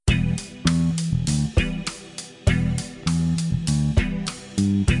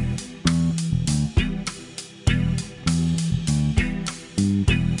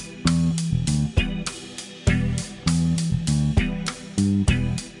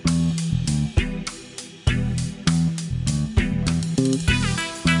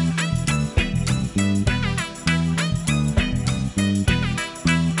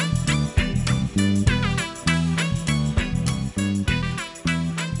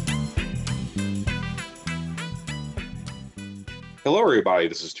Hello, everybody.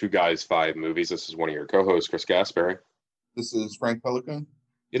 This is Two Guys, Five Movies. This is one of your co-hosts, Chris Gaspari. This is Frank Pelican.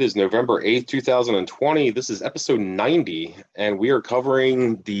 It is November 8th, 2020. This is episode 90, and we are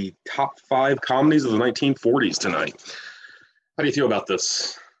covering the top five comedies of the 1940s tonight. How do you feel about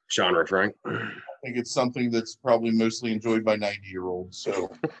this genre, Frank? I think it's something that's probably mostly enjoyed by 90-year-olds,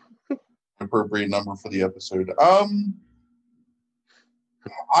 so appropriate number for the episode.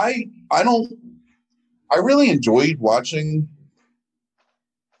 I really enjoyed watching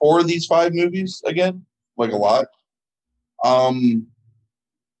four of these five movies again, like a lot. I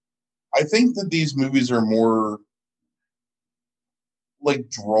think that these movies are more like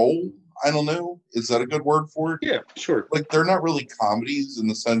droll. I don't know. Is that a good word for it? Yeah, sure. Like, they're not really comedies in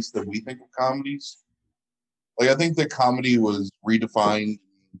the sense that we think of comedies. Like, I think that comedy was redefined,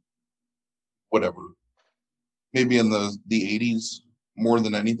 whatever, maybe in the 80s more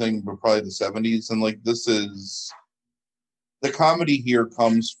than anything, but probably the 70s. And like, this is, the comedy here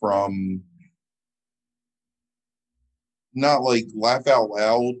comes from not like laugh out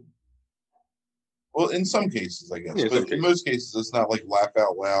loud. Well, in some cases, I guess, but in most cases, it's not like laugh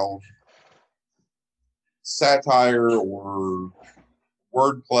out loud satire or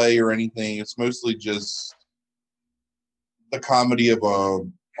wordplay or anything. It's mostly just the comedy of a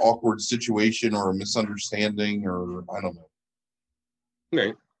awkward situation or a misunderstanding, or I don't know.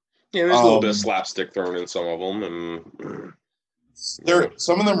 Right. Yeah, there's a little bit of slapstick thrown in some of them, and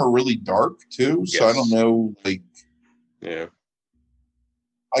some of them are really dark too. So I don't know, like, yeah.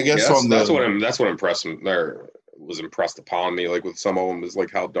 I guess that's what impressed me, or was impressed upon me. Like with some of them, is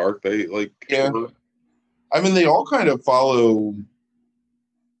like how dark they like. Yeah. I mean, they all kind of follow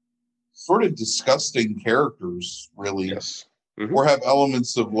sort of disgusting characters, really. Yes. Mm-hmm. Or have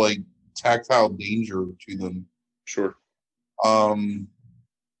elements of like tactile danger to them. Sure. I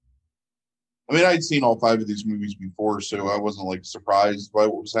mean, I'd seen all five of these movies before, so I wasn't like surprised by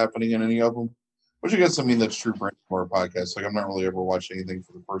what was happening in any of them. Which I guess, I mean, that's true for our podcast. Like, I'm not really ever watching anything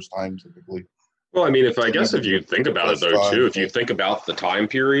for the first time, typically. Well, I mean, if you think about it, though, too, if you think about the time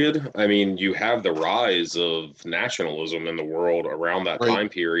period, I mean, you have the rise of nationalism in the world around that time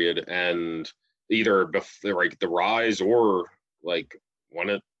period, and either like the rise or like when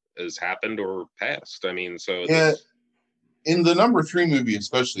it has happened or passed. I mean, so yeah, in the number 3 movie,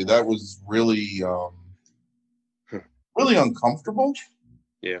 especially, that was really, really uncomfortable.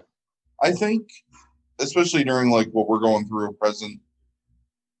 Yeah, I think, especially during like what we're going through at present.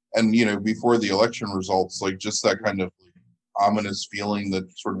 And, you know, before the election results, like just that kind of like, ominous feeling that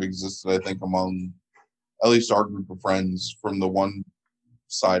sort of existed, I think, among at least our group of friends from the one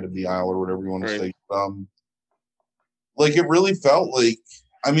side of the aisle or whatever you want to say. Like, it really felt like,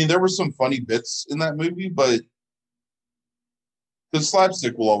 I mean, there were some funny bits in that movie, but the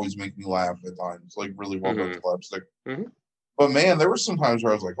slapstick will always make me laugh at times, like really well done slapstick. Mm-hmm. But man, there were some times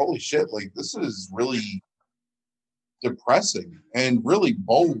where I was like, holy shit, like this is really depressing and really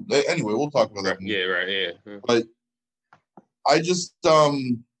bold. Anyway, we'll talk about that. Yeah, right. Yeah. But I just well,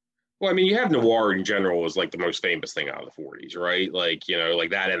 I mean, you have noir in general as like the most famous thing out of the 40s, right? Like, you know, like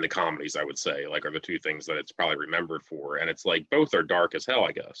that and the comedies, I would say, like are the two things that it's probably remembered for. And it's like both are dark as hell,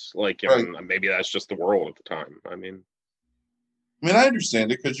 I guess. Like, you know, maybe that's just the world at the time. I mean, I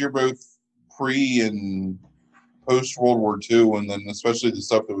understand it because you're both pre and post World War II, and then especially the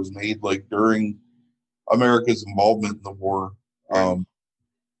stuff that was made like during America's involvement in the war.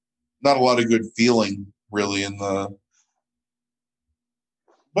 Not a lot of good feeling really in the,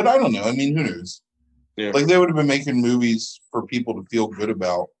 but I don't know. I mean, who knows? Yeah. Like they would have been making movies for people to feel good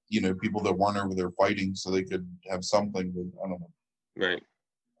about, you know, people that weren't over there fighting so they could have something, but I don't know. Right.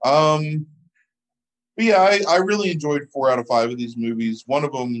 But yeah, I really enjoyed 4 out of 5 of these movies. One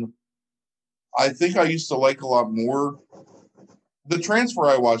of them, I think I used to like a lot more. The transfer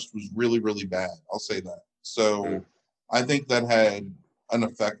I watched was really, really bad. I'll say that. So I think that had an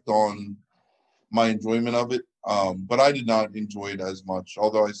effect on my enjoyment of it. But I did not enjoy it as much,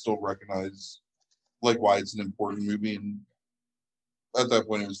 although I still recognize like why it's an important movie. And at that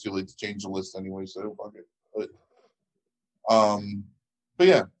point, it was too late to change the list anyway. So fuck it. But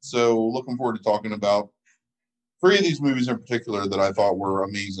yeah, so looking forward to talking about 3 of these movies in particular that I thought were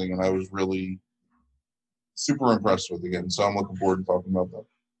amazing and I was really super impressed with again. So I'm looking forward to talking about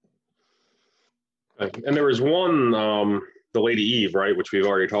that. And there was one, The Lady Eve, right, which we've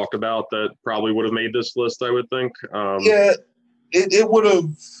already talked about, that probably would have made this list, I would think. Yeah, it would have.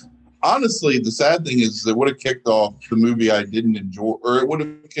 Honestly, the sad thing is it would have kicked off the movie I didn't enjoy, or it would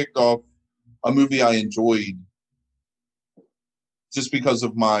have kicked off a movie I enjoyed just because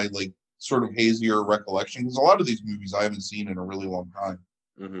of my like sort of hazier recollection. Because a lot of these movies I haven't seen in a really long time.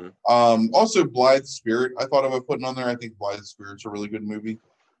 Also, Blithe Spirit, I thought about putting on there. I think Blithe Spirit's a really good movie.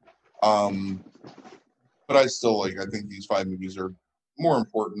 But I still I think these 5 movies are more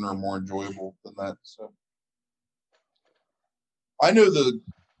important or more enjoyable than that. So I know the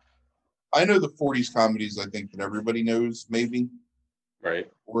 40s comedies, I think, that everybody knows, maybe. Right.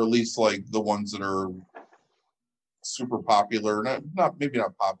 Or at least like the ones that are super popular. Not maybe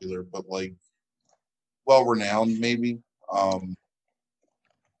not popular, but like well renowned, maybe.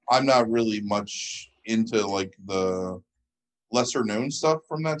 I'm not really much into like the lesser known stuff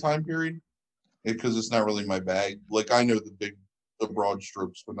from that time period because it's not really my bag. Like I know the broad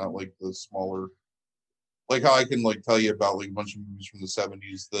strokes, but not like the smaller. Like how I can like tell you about like a bunch of movies from the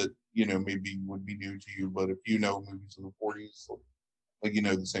 70s that maybe would be new to you, but if you know movies of the 40s, like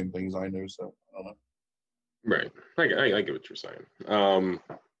the same things I know. So I don't know. Right, I get what you're saying.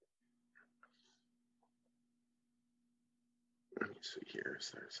 Let me see here.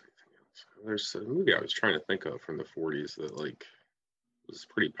 Is there anything else? There's a movie I was trying to think of from the 40s that like was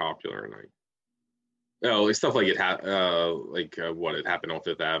pretty popular, and like stuff like what had happened on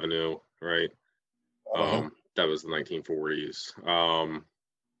Fifth Avenue, right? That was the 1940s.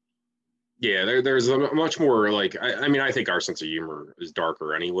 Yeah, there's a much more like I mean I think our sense of humor is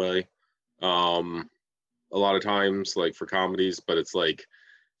darker anyway. A lot of times like for comedies, but it's like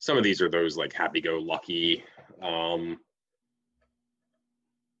some of these are those like happy-go-lucky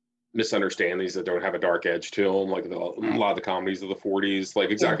misunderstandings that don't have a dark edge to them, like a lot of the comedies of the 40s, like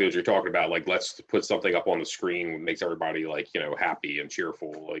exactly what you're talking about, like let's put something up on the screen that makes everybody like happy and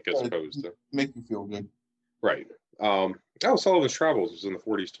cheerful, like as opposed to make you feel good. Right. Sullivan's Travels was in the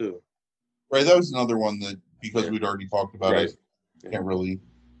 40s too. Right, that was another one that because we'd already talked about it, can't really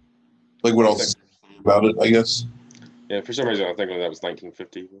like what else about it, I guess. Yeah, for some reason I'm thinking that was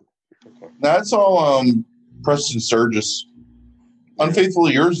 1950. Okay. That's all Preston Sturges.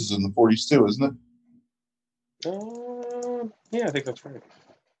 Unfaithfully Yours is in the 40s too, isn't it? Yeah, I think that's right.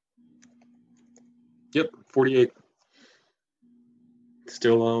 Yep, 48.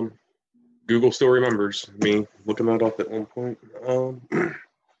 Still, Google still remembers me looking that up at one point.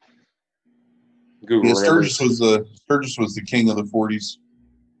 Google. Yeah, Sturges was the king of the 40s.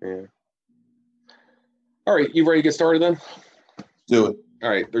 Yeah. All right, you ready to get started then? Do it. All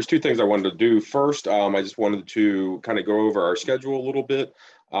right, there's 2 things I wanted to do. First, I just wanted to kind of go over our schedule a little bit.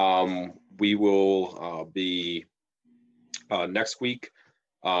 We will be next week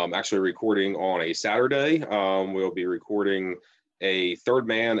actually recording on a Saturday. We'll be recording a Third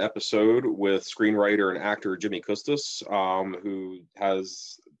Man episode with screenwriter and actor Jimmy Custis, who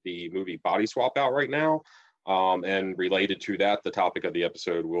has the movie Body Swap out right now. And related to that, the topic of the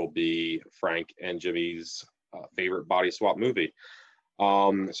episode will be Frank and Jimmy's favorite body swap movie.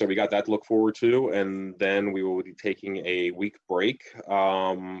 So we got that to look forward to, and then we will be taking a week break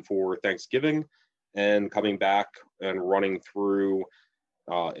for Thanksgiving and coming back and running through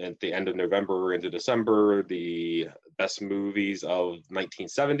at the end of November into December the best movies of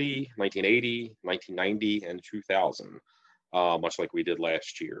 1970, 1980, 1990, and 2000, much like we did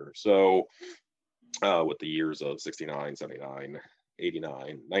last year. So with the years of 69, 79,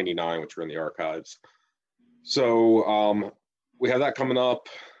 89, 99, which are in the archives. So we have that coming up.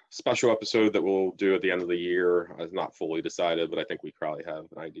 Special episode that we'll do at the end of the year. It's not fully decided, but I think we probably have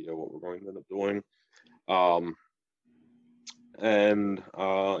an idea what we're going to end up doing. And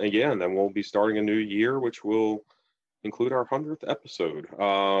then we'll be starting a new year, which will include our 100th episode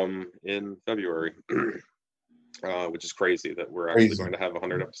in February, which is crazy that we're actually going to have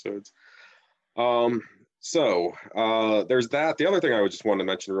 100 episodes. So there's that. The other thing I would just want to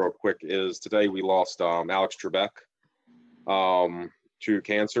mention real quick is today we lost Alex Trebek to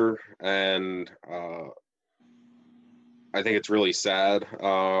cancer, and I think it's really sad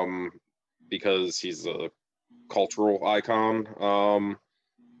because he's a cultural icon, or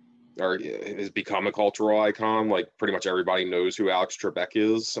has become a cultural icon. Like pretty much everybody knows who Alex Trebek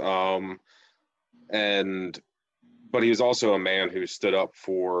is, but he was also a man who stood up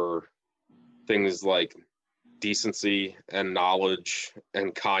for things like decency and knowledge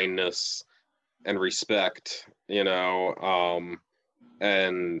and kindness and respect,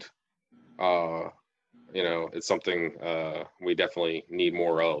 it's something we definitely need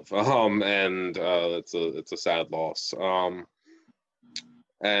more of, it's a sad loss. One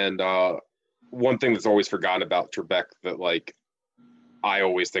thing that's always forgotten about Trebek that like I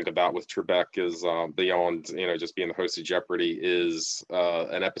always think about with Trebek is beyond just being the host of Jeopardy is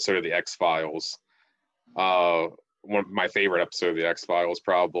an episode of the X-Files. One of my favorite episodes of the X-Files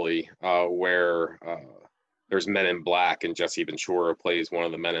probably, where there's Men in Black and Jesse Ventura plays one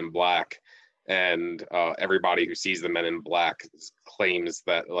of the Men in Black, and everybody who sees the Men in Black claims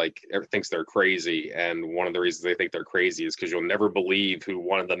that thinks they're crazy, and one of the reasons they think they're crazy is because you'll never believe who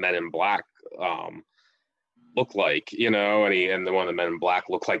one of the Men in Black look like, and the one of the Men in Black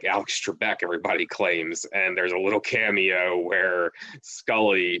look like Alex Trebek, everybody claims. And there's a little cameo where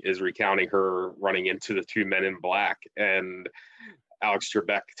Scully is recounting her running into the two Men in Black, and Alex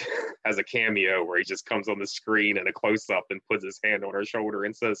Trebek has a cameo where he just comes on the screen in a close-up and puts his hand on her shoulder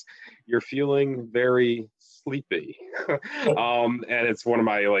and says, "You're feeling very sleepy." And it's one of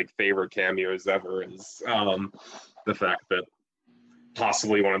my favorite cameos ever, is the fact that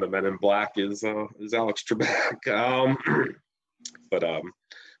possibly one of the Men in Black is Alex Trebek. But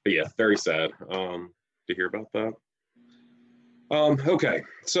yeah, very sad to hear about that. Okay,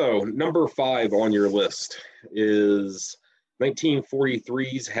 so number 5 on your list is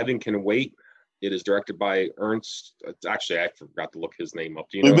 1943's Heaven Can Wait. It is directed by Ernst. Actually, I forgot to look his name up.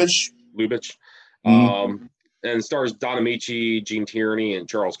 Do you know? Lubitsch. Mm-hmm. And stars Don Ameche, Gene Tierney, and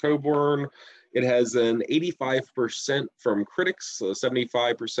Charles Coburn. It has an 85% from critics,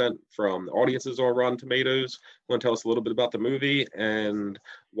 75% from the audiences on Rotten Tomatoes. Want to tell us a little bit about the movie and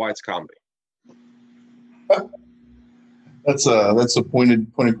why it's comedy? That's a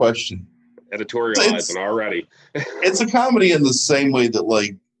pointed question. Editorializing already. It's a comedy in the same way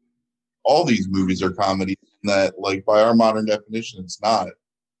that all these movies are comedy, that by our modern definition it's not.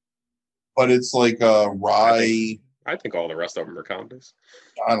 But it's a wry. I think all the rest of them are comedies.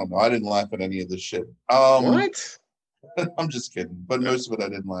 I don't know. I didn't laugh at any of this shit. What? I'm just kidding. But most of it I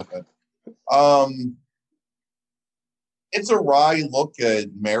didn't laugh at. It's a wry look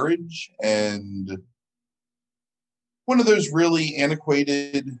at marriage, and one of those really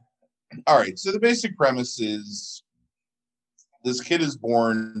antiquated. All right. So the basic premise is this kid is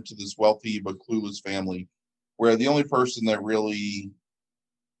born to this wealthy but clueless family, where the only person that really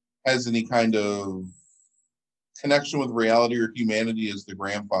has any kind of connection with reality or humanity is the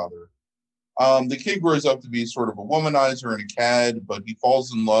grandfather. The kid grows up to be sort of a womanizer and a cad, but he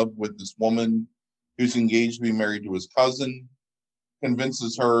falls in love with this woman who's engaged to be married to his cousin,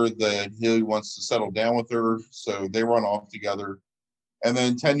 convinces her that he wants to settle down with her, so they run off together. And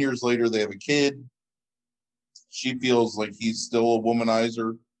then 10 years later, they have a kid. She feels like he's still a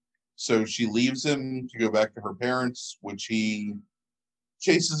womanizer, so she leaves him to go back to her parents, which he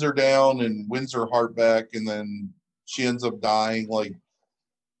chases her down and wins her heart back, and then she ends up dying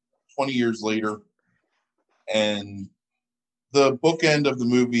 20 years later. And the bookend of the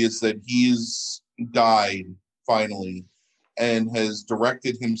movie is that he's died finally and has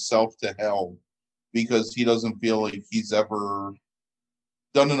directed himself to hell because he doesn't feel like he's ever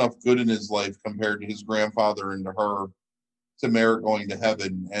done enough good in his life compared to his grandfather and to her to merit going to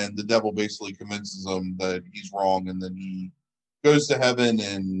heaven. And the devil basically convinces him that he's wrong, and then he goes to heaven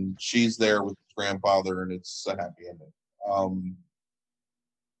and she's there with his grandfather, and it's a happy ending.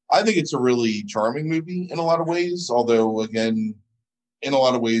 I think it's a really charming movie in a lot of ways, although again, in a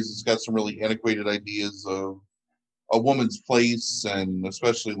lot of ways it's got some really antiquated ideas of a woman's place, and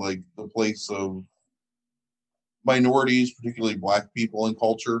especially the place of minorities, particularly Black people in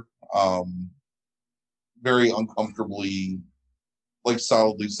culture. Very uncomfortably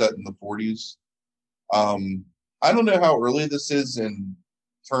solidly set in the 40s. I don't know how early this is in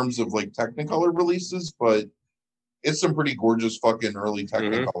terms of Technicolor releases, but it's some pretty gorgeous fucking early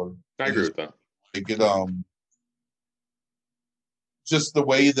Technicolor. Mm-hmm. I agree with that. Just the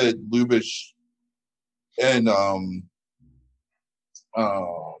way that Lubitsch and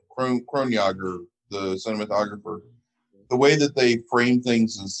Kronjager, the cinematographer, the way that they frame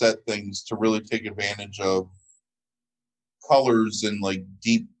things and set things to really take advantage of colors and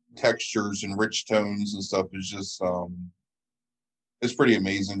deep textures and rich tones and stuff is just it's pretty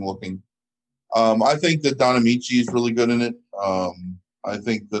amazing looking. I think that Don Ameche is really good in it. I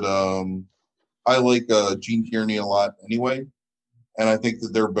think that I like Gene Tierney a lot anyway, and I think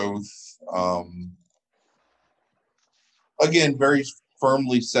that they're both again very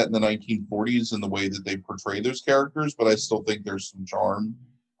firmly set in the 1940s in the way that they portray those characters, but I still think there's some charm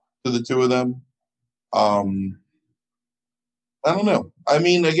to the two of them. I don't know. I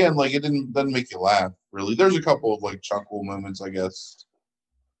mean, again, it doesn't make you laugh really. There's a couple of chuckle moments, I guess.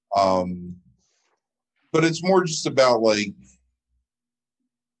 But it's more just about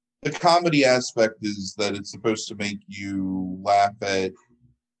the comedy aspect is that it's supposed to make you laugh at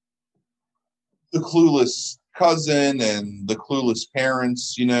the clueless cousin and the clueless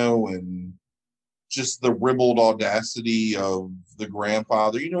parents, and just the ribald audacity of the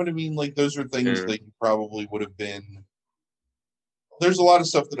grandfather. You know what I mean? Those are things that you probably would have been. There's a lot of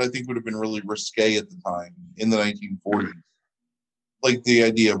stuff that I think would have been really risque at the time in the 1940s like the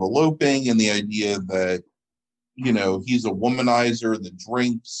idea of eloping and the idea that, you know, he's a womanizer that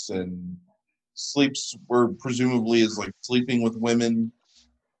drinks and sleeps, or presumably is like sleeping with women.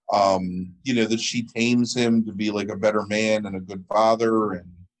 You know, that she tames him to be like a better man and a good father, and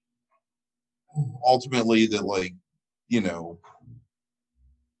ultimately that, like, you know,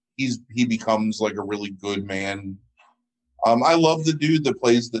 he becomes like a really good man. I love the dude that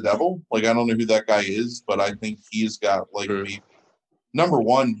plays the devil. Like, I don't know who that guy is, but I think he's got like number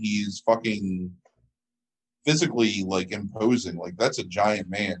one, he's fucking physically like imposing. Like, that's a giant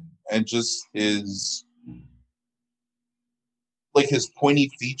man, and just his like his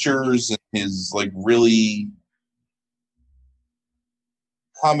pointy features and his like really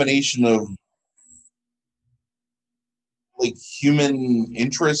combination of like human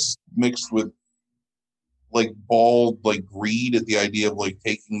interest mixed with like bald like greed at the idea of like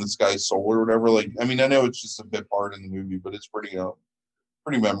taking this guy's soul or whatever. Like, I mean, I know it's just a bit part in the movie, but it's pretty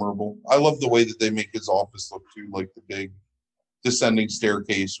memorable. I love the way that they make his office look too, like the big descending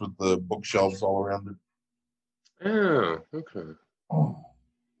staircase with the bookshelves all around it. Oh, okay.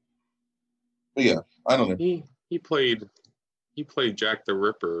 But yeah, I don't know. He played Jack the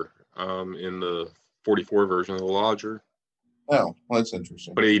Ripper in the 44 version of The Lodger. Oh, well, that's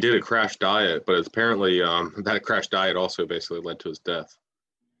interesting. But he did a crash diet, but apparently that crash diet also basically led to his death.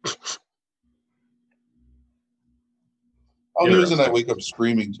 Oh, he was in that Wake Up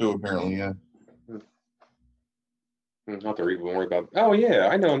Screaming too, apparently, yeah. Not to even worry about. Oh yeah,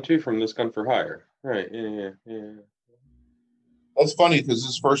 I know him too from This Gun for Hire. Right, yeah. That's funny because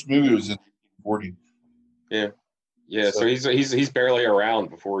his first movie was in 1940. Yeah. So he's barely around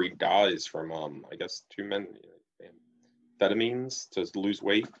before he dies from I guess too many amphetamines to lose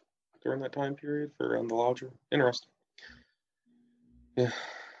weight during that time period for The Lodger. Interesting.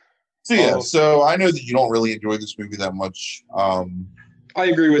 Yeah. So I know that you don't really enjoy this movie that much. I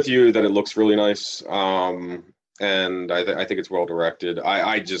agree with you that it looks really nice, and I think it's well directed.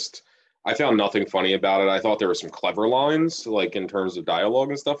 I found nothing funny about it. I thought there were some clever lines, like in terms of dialogue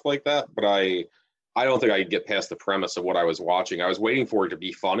and stuff like that, but I don't think I could get past the premise of what I was watching. I was waiting for it to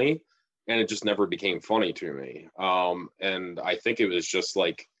be funny, and it just never became funny to me. And I think it was just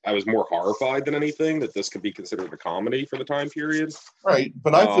like I was more horrified than anything that this could be considered a comedy for the time period. Right,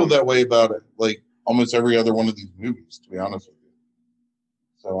 but I feel that way about it, like almost every other one of these movies, to be honest with you.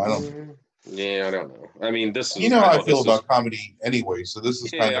 So I don't. Yeah, I don't know. I mean, this is. You know how I feel about comedy anyway, so this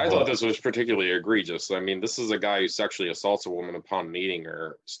is kind of. I thought this was particularly egregious. I mean, this is a guy who sexually assaults a woman upon meeting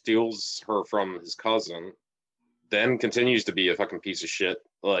her, steals her from his cousin, then continues to be a fucking piece of shit,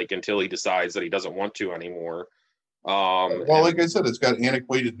 like until he decides that he doesn't want to anymore. Well, like I said, it's got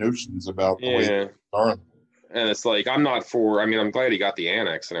antiquated notions about the way things are. And it's like I'm glad he got the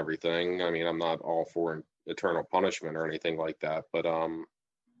annex and everything. I mean, I'm not all for eternal punishment or anything like that, but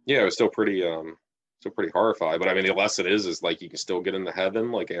yeah, it was still pretty horrified. But I mean, the lesson is like you can still get into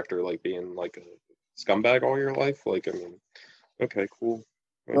heaven, like after like being like a scumbag all your life. Like, I mean, okay, cool.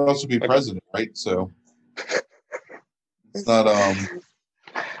 You'll also be president, right? So it's not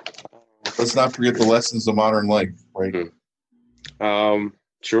let's not forget the lessons of modern life, right?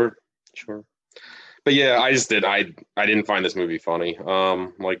 Sure. But yeah, I didn't find this movie funny,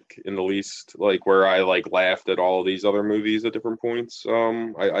 like in the least, like where I like laughed at all of these other movies at different points.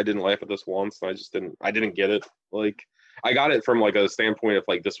 I didn't laugh at this once. I didn't get it. Like I got it from like a standpoint of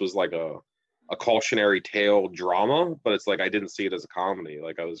like this was like a cautionary tale drama, but it's like I didn't see it as a comedy.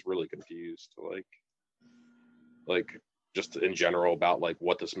 Like I was really confused, like just in general about like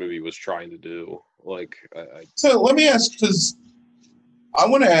what this movie was trying to do. Like so let me ask, because I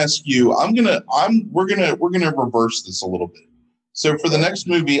want to ask you, we're gonna reverse this a little bit. So for the next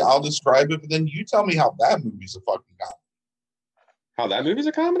movie, I'll describe it, but then you tell me how that movie's a fucking comedy. How that movie's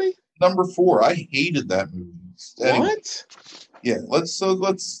a comedy? Number 4, I hated that movie. Anyway, what? Yeah, let's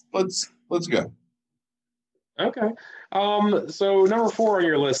go. Okay. So number 4 on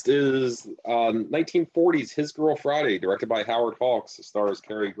your list is 1940s His Girl Friday, directed by Howard Hawks. It stars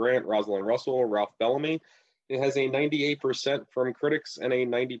Cary Grant, Rosalind Russell, Ralph Bellamy. It has a 98% from critics and a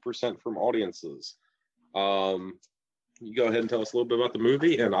 90% from audiences. You go ahead and tell us a little bit about the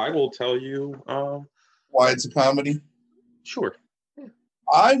movie, and I will tell you why it's a comedy. Sure. Yeah.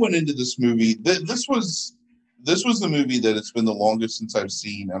 I went into this movie. This was the movie that it's been the longest since I've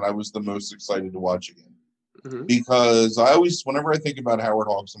seen, and I was the most excited to watch again. Mm-hmm. Because whenever I think about Howard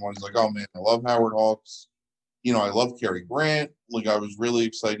Hawks, I'm always like, oh man, I love Howard Hawks. You know, I love Cary Grant. Like, I was really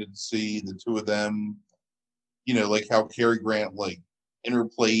excited to see the two of them. You know, like how Cary Grant like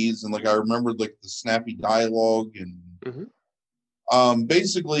interplays, and like I remembered like the snappy dialogue, and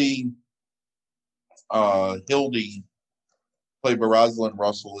basically Hildy played by Rosalind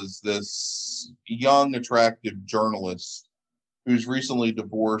Russell, is this young, attractive journalist who's recently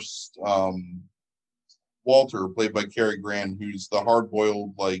divorced Walter, played by Cary Grant, who's the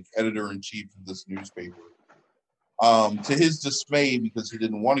hard-boiled like editor-in-chief of this newspaper. To his dismay, because he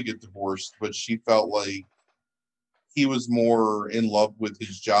didn't want to get divorced, but she felt like he was more in love with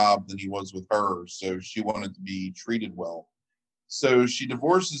his job than he was with her, so she wanted to be treated well. So she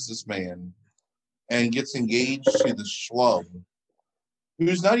divorces this man and gets engaged to the schlub,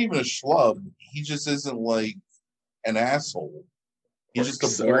 who's not even a schlub. He just isn't like an asshole. He's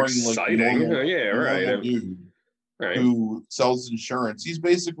just a boring, like normal dude who sells insurance. He's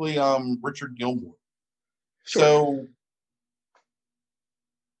basically Richard Gilmore. Sure. So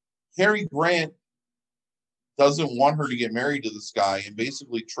Cary Grant doesn't want her to get married to this guy and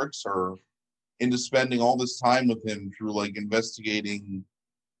basically tricks her into spending all this time with him through like investigating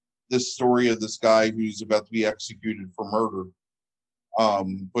this story of this guy who's about to be executed for murder,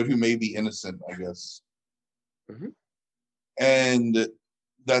 but who may be innocent, I guess. Mm-hmm. And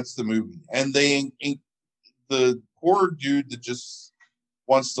that's the movie. And the poor dude that just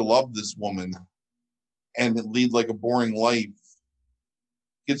wants to love this woman and lead like a boring life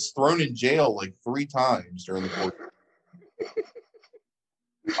gets thrown in jail like 3 times during the course.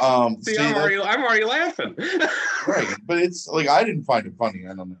 See, I'm already laughing. Right, but it's like I didn't find it funny.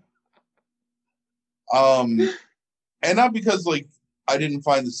 I don't know. And not because like I didn't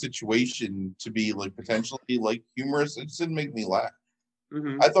find the situation to be like potentially like humorous. It just didn't make me laugh.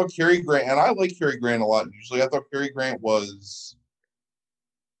 Mm-hmm. I thought Cary Grant, and I like Cary Grant a lot. Usually, I thought Cary Grant was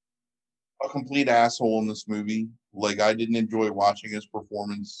a complete asshole in this movie. Like I didn't enjoy watching his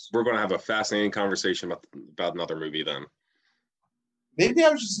performance. We're going to have a fascinating conversation about another movie then. Maybe I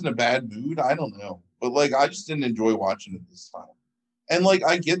was just in a bad mood. I don't know. But like I just didn't enjoy watching it this time. And like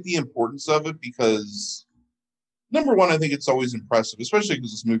I get the importance of it because number one, I think it's always impressive, especially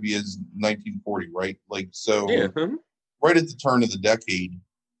because this movie is 1940, right? Like so right at the turn of the decade.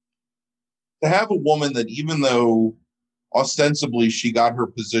 To have a woman that even though ostensibly she got her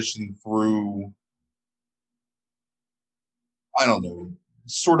position through, I don't know,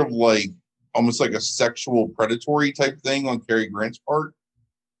 sort of like almost like a sexual predatory type thing on Cary Grant's part.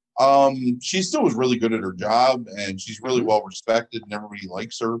 She still was really good at her job and she's really well respected and everybody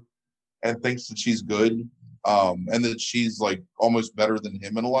likes her and thinks that she's good. And that she's like almost better than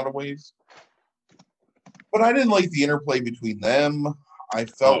him in a lot of ways. But I didn't like the interplay between them. I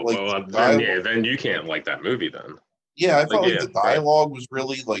felt then you can't like that movie then. Yeah, I felt like the dialogue was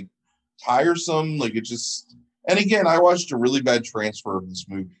really like tiresome. Like it just, and again, I watched a really bad transfer of this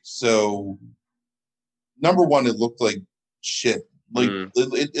movie. So number one, it looked like shit. Like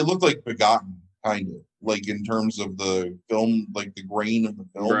it looked like Begotten, kind of like in terms of the film, like the grain of the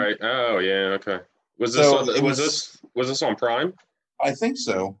film. Right. Oh yeah. Okay. Was this on Prime? I think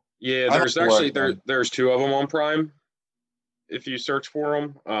so. Yeah. There's there's 2 of them on Prime. If you search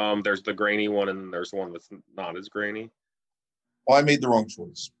for them, there's the grainy one and there's one that's not as grainy. Well, I made the wrong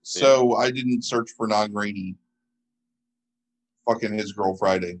choice. So I didn't search for non-grainy fucking His Girl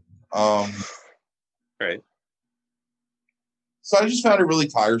Friday. Right. So I just found it really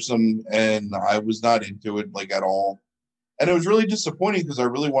tiresome and I was not into it like at all. And it was really disappointing because I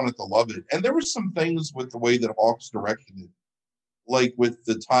really wanted to love it. And there were some things with the way that Hawks directed it, like with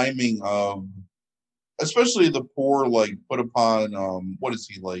the timing of, especially the poor, like put upon, what is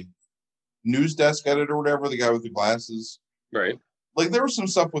he, like news desk editor or whatever, the guy with the glasses. Right. Like there was some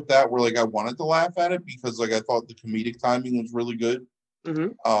stuff with that where like I wanted to laugh at it because like I thought the comedic timing was really good.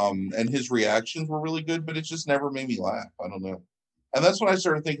 Mm-hmm. And his reactions were really good, but it just never made me laugh. I don't know. And that's when I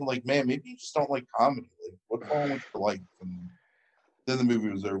started thinking like, man, maybe you just don't like comedy. Like what's wrong with your life? And then the movie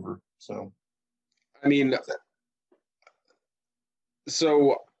was over. So, I mean,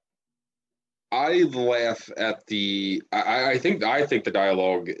 so I laugh at the. I think the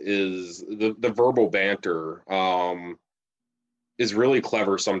dialogue is the verbal banter is really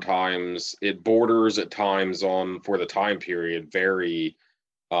clever. Sometimes it borders at times on, for the time period, very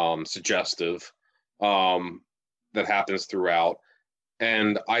suggestive. That happens throughout.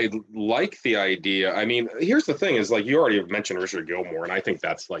 And I like the idea. I mean, here's the thing is like you already mentioned Richard Gilmore, and I think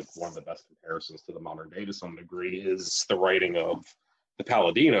that's like one of the best comparisons to the modern day to some degree is the writing of the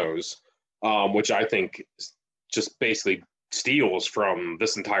Palladinos, which I think just basically steals from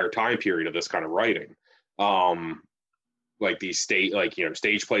this entire time period of this kind of writing. Like these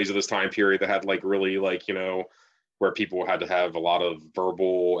stage plays of this time period that had like really like, where people had to have a lot of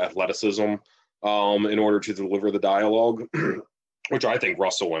verbal athleticism in order to deliver the dialogue. Which I think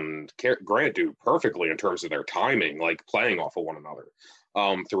Russell and Grant do perfectly in terms of their timing, like playing off of one another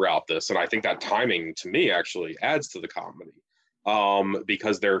throughout this. And I think that timing, to me, actually adds to the comedy.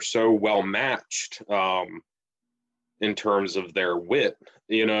 because they're so well matched in terms of their wit,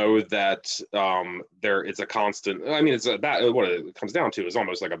 that it's a constant. I mean, what it comes down to is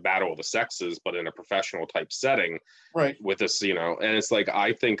almost like a battle of the sexes, but in a professional type setting, right? With this, and it's like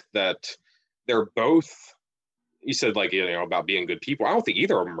I think that they're both. You said like about being good people. I don't think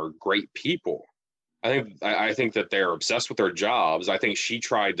either of them are great people. I think that they're obsessed with their jobs. I think she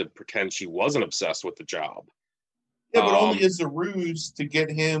tried to pretend she wasn't obsessed with the job. Yeah, but only as a ruse to get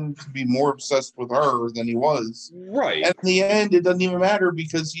him to be more obsessed with her than he was. Right. And in the end, it doesn't even matter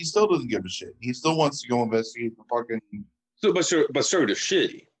because he still doesn't give a shit. He still wants to go investigate the fucking. But so does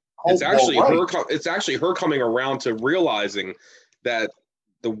she. Oh, it's actually right. her. It's actually her coming around to realizing that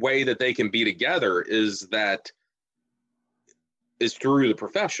the way that they can be together is through the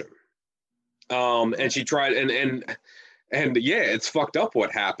profession. And she tried, and yeah, it's fucked up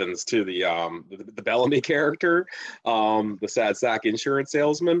what happens to the Bellamy character, the sad sack insurance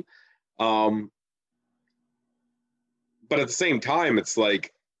salesman. But at the same time, it's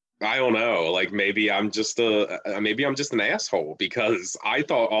like, I don't know, like maybe I'm just an asshole, because I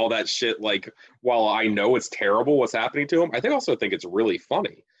thought all that shit, like, while I know it's terrible what's happening to him, I also think it's really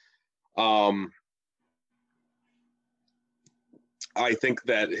funny. I think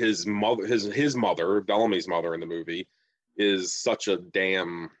that his mother, Bellamy's mother in the movie, is such a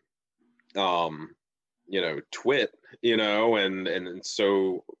damn, twit, and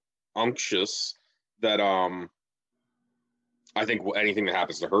so unctuous that I think anything that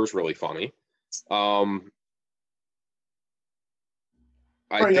happens to her is really funny. I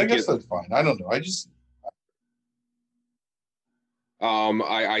guess that's fine. I don't know.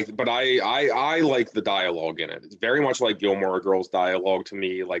 I like the dialogue in it. It's very much like Gilmore Girls dialogue to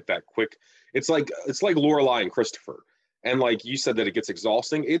me, like that quick. It's like Lorelai and Christopher, and like you said that it gets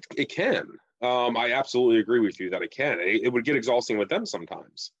exhausting. It can. I absolutely agree with you that it can. It would get exhausting with them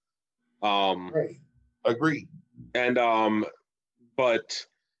sometimes. Right. Agree. And but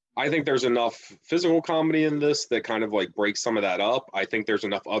I think there's enough physical comedy in this that kind of like breaks some of that up. I think there's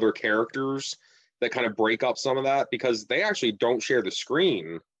enough other characters that kind of break up some of that, because they actually don't share the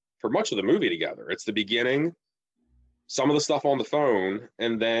screen for much of the movie together. It's the beginning, some of the stuff on the phone,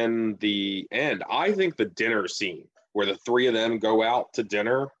 and then the end. I think the dinner scene where the three of them go out to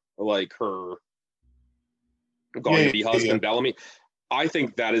dinner, like her going to be husband Bellamy, I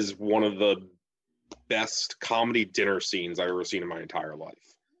think that is one of the best comedy dinner scenes I've ever seen in my entire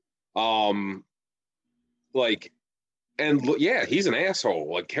life. And yeah, he's an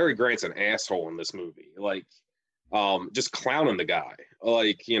asshole. Like, Cary Grant's an asshole in this movie. Like, just clowning the guy.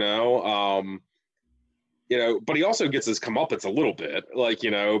 Like, but he also gets his comeuppance a little bit, like,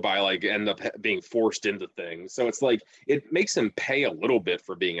 by like end up being forced into things. So it's like, it makes him pay a little bit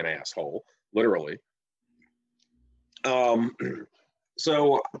for being an asshole, literally.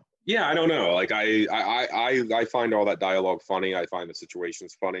 So yeah, I don't know. Like, I find all that dialogue funny. I find the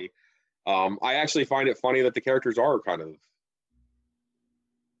situations funny. I actually find it funny that the characters are kind of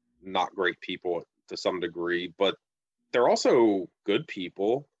not great people to some degree, but they're also good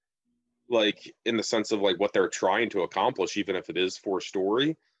people, like, in the sense of like what they're trying to accomplish, even if it is for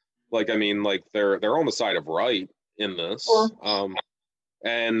story. Like, I mean, like, they're on the side of right in this.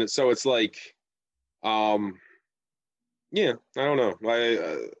 And so it's like, yeah, I don't know.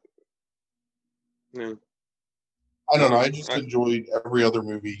 Yeah. I don't know. I just enjoyed every other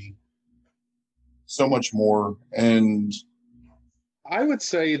movie so much more. And I would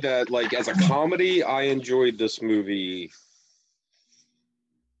say that, like, as a comedy, I enjoyed this movie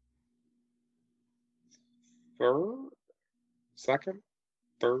second,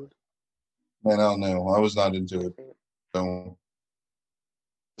 third. Man, I don't know. I was not into it. So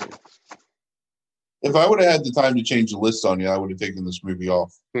if I would have had the time to change the list on you, I would have taken this movie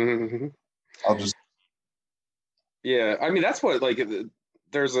off. I'll just. Yeah, I mean, that's what, like,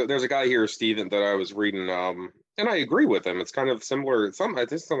 there's a guy here, Steven, that I was reading, and I agree with him. It's kind of similar. I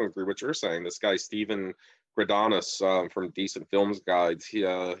just don't agree with what you're saying. This guy, Steven Gradanis, from Decent Films Guides, he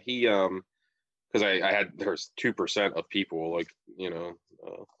because there's 2% of people, like,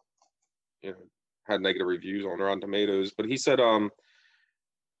 had negative reviews on Rotten Tomatoes, but he said,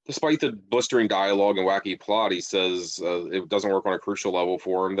 despite the blistering dialogue and wacky plot, he says it doesn't work on a crucial level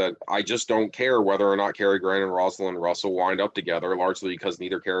for him, that I just don't care whether or not Cary Grant and Rosalind Russell wind up together, largely because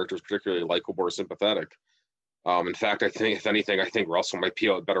neither character is particularly likable or sympathetic. In fact, I think, if anything, I think Russell might be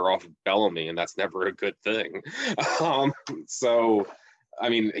better off Bellamy, and that's never a good thing. So, I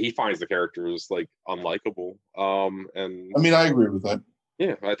mean, he finds the characters, like, unlikable. And I mean, I agree with that.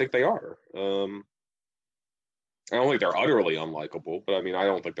 Yeah, I think they are. I don't think they're utterly unlikable, but I mean, I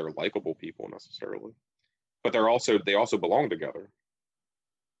don't think they're likable people necessarily. but they also belong together.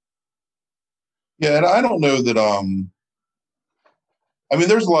 Yeah, and I don't know that. I mean,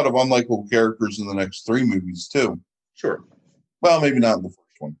 there's a lot of unlikable characters in the next 3 movies too. Sure. Well, maybe not in the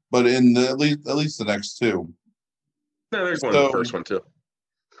first one, but in at least the next 2. No, there's one in the first one too.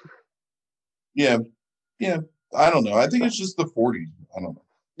 Yeah. I don't know. I think it's just the 40s. I don't know.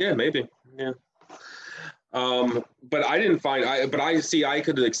 Yeah, maybe. Yeah. But I didn't find I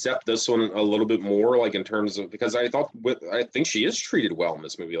could accept this one a little bit more, like in terms of, because I think she is treated well in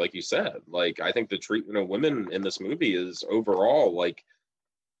this movie, like you said. Like I think the treatment of women in this movie is overall like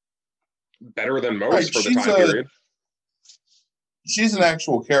better than most for the time period. She's an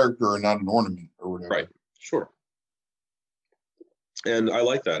actual character and not an ornament or whatever. Right. Sure. And I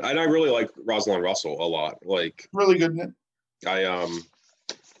like that. And I really like Rosalind Russell a lot. Like really good in it. I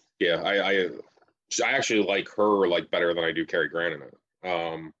actually like her like better than I do Cary Grant in it.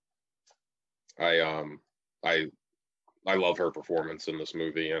 I love her performance in this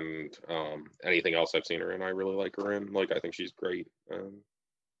movie, and anything else I've seen her in, I really like her in. Like I think she's great. And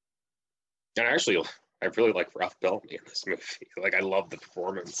I really like Ralph Bellamy in this movie. Like I love the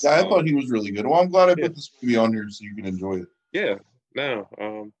performance. Yeah, I thought he was really good. Well, I'm glad I put this movie on here so you can enjoy it. Yeah. No.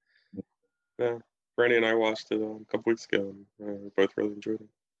 Yeah. Brandy and I watched it a couple weeks ago, and we both really enjoyed it.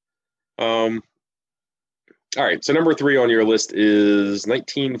 All right, so number 3 on your list is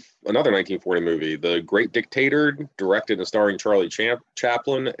another 1940 movie, The Great Dictator, directed and starring Charlie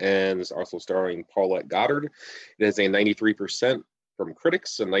Chaplin, and is also starring Paulette Goddard. It has a 93% from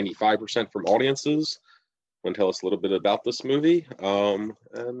critics and 95% from audiences. Want to tell us a little bit about this movie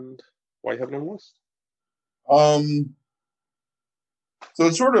and why you have it on the list? So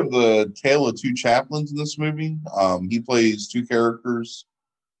it's sort of the tale of 2 Chaplins in this movie. He plays 2 characters.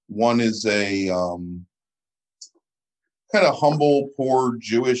 One is a kind of humble, poor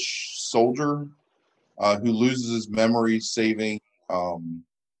Jewish soldier who loses his memory, suffers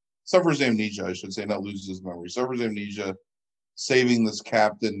amnesia, I should say, not loses his memory, suffers amnesia, saving this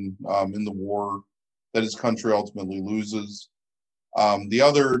captain in the war that his country ultimately loses. The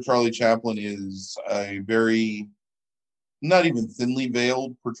other, Charlie Chaplin, is a very, not even thinly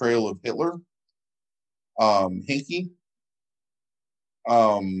veiled portrayal of Hitler, Hinky.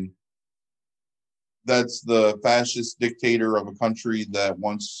 That's the fascist dictator of a country that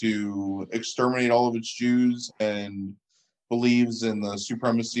wants to exterminate all of its Jews and believes in the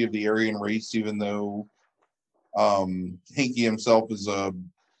supremacy of the Aryan race, even though Hinky himself is a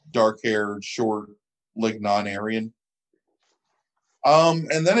dark-haired, short, like non-Aryan.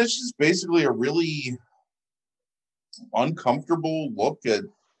 And then it's just basically a really uncomfortable look at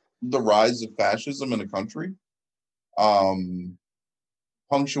the rise of fascism in a country.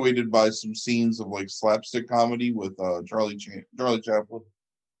 Punctuated by some scenes of like slapstick comedy with Charlie Chaplin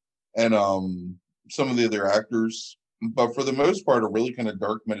and some of the other actors, but for the most part, a really kind of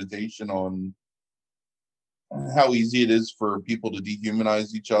dark meditation on how easy it is for people to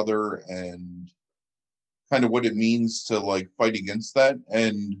dehumanize each other and kind of what it means to like fight against that.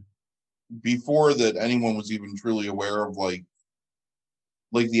 And before that, anyone was even truly aware of like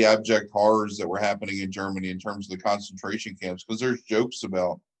the abject horrors that were happening in Germany in terms of the concentration camps, because there's jokes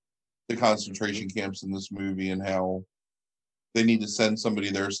about the concentration camps in this movie and how they need to send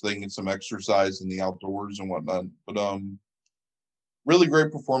somebody there so they can get some exercise in the outdoors and whatnot. But really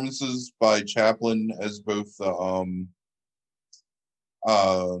great performances by Chaplin as both the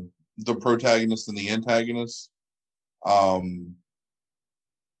protagonist and the antagonist.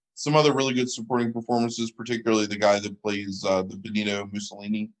 Some other really good supporting performances, particularly the guy that plays the Benito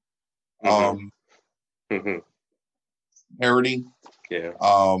Mussolini parody. Yeah.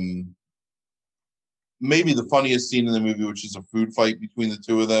 Maybe the funniest scene in the movie, which is a food fight between the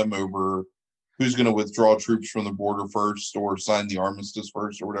 2 of them over who's going to withdraw troops from the border first or sign the armistice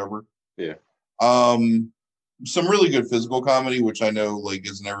first or whatever. Yeah. Some really good physical comedy, which I know like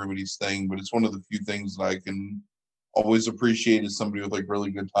isn't everybody's thing, but it's one of the few things that I can always appreciate as somebody with like really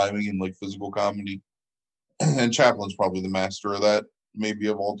good timing and like physical comedy. And Chaplin's probably the master of that, maybe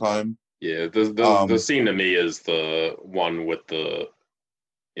of all time. Yeah, the scene to me is the one with the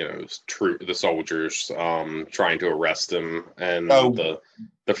the soldiers trying to arrest him and the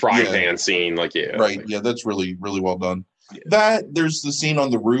frying pan scene. Like that's really, really well done. Yeah. There's the scene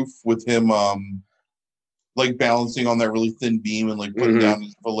on the roof with him like balancing on that really thin beam and like putting down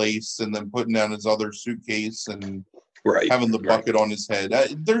his valise and then putting down his other suitcase and having the bucket on his head.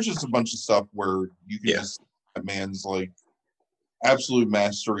 There's just a bunch of stuff where you can just see that man's like absolute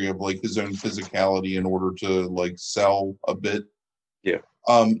mastery of like his own physicality in order to like sell a bit. Yeah.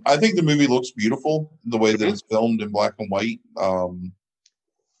 I think the movie looks beautiful the way that it's filmed in black and white.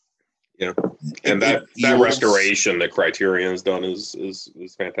 Yeah, and that restoration that Criterion's done is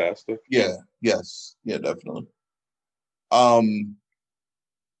fantastic. Yeah, yes, yeah, definitely.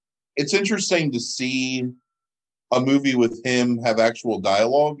 It's interesting to see a movie with him have actual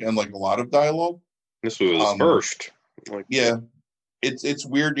dialogue and like a lot of dialogue. This was his first. Yeah, it's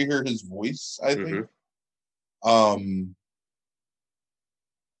weird to hear his voice, I think.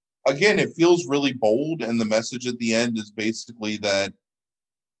 Again, it feels really bold, and the message at the end is basically that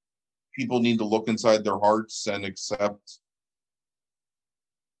people need to look inside their hearts and accept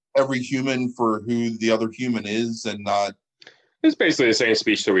every human for who the other human is, and not. It's basically the same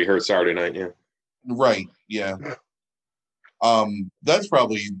speech that we heard Saturday night. Yeah. Right. Yeah. That's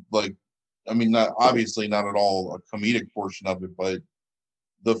probably like, I mean, not obviously not at all a comedic portion of it, but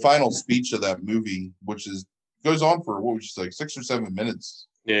the final speech of that movie, which goes on for what was just like 6 or 7 minutes.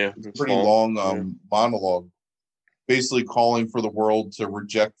 Yeah, it's pretty long monologue, basically calling for the world to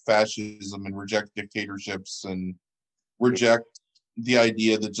reject fascism and reject dictatorships and reject the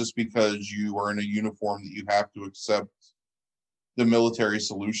idea that just because you are in a uniform that you have to accept the military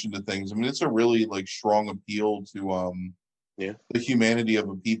solution to things. I mean, it's a really like strong appeal to the humanity of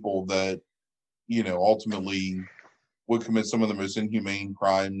a people that, you know, ultimately would commit some of the most inhumane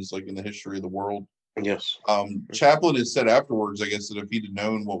crimes like in the history of the world. Yes. Chaplin has said afterwards, I guess, that if he'd have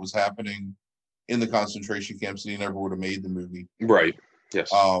known what was happening in the concentration camps, he never would have made the movie. Right. Yes.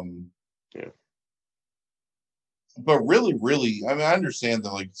 Yeah. But really, really, I mean, I understand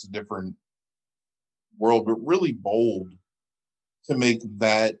that like it's a different world, but really bold to make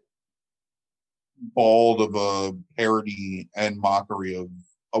that bald of a parody and mockery of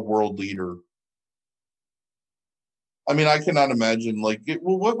a world leader. I mean, I cannot imagine like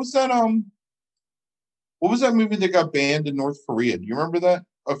well, what was that movie that got banned in North Korea? Do you remember that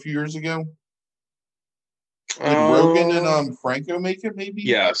a few years ago? Did Rogen and Franco make it? Maybe.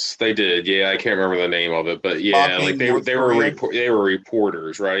 Yes, they did. Yeah, I can't remember the name of it, but yeah, Mocking like they were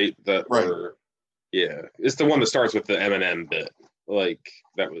reporters, right? That were yeah. It's the one that starts with the Eminem bit, like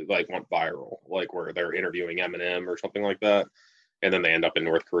that was like went viral, like where they're interviewing Eminem or something like that, and then they end up in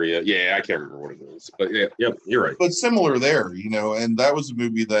North Korea. Yeah, I can't remember what it is, but yeah, yep, you're right. But similar there, you know, and that was a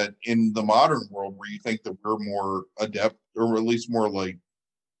movie that in the modern world where you think that we're more adept or at least more like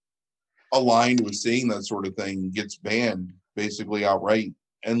aligned with seeing that sort of thing gets banned basically outright.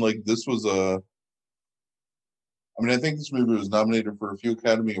 And like this was I mean, I think this movie was nominated for a few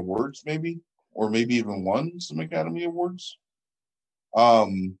Academy Awards, maybe, or maybe even won some Academy Awards. But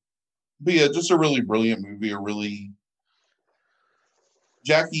yeah, just a really brilliant movie.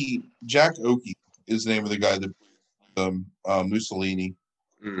 Jack Oakey is the name of the guy that Mussolini.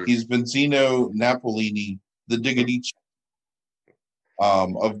 He's Benzino Napolini, the Digadici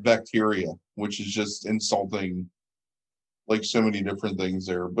of Bacteria, which is just insulting like so many different things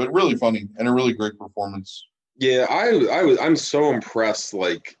there, but really funny and a really great performance. Yeah, I'm so impressed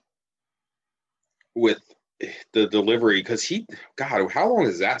like with the delivery because God, how long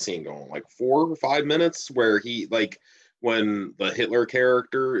is that scene going? Like 4 or 5 minutes where he like when the Hitler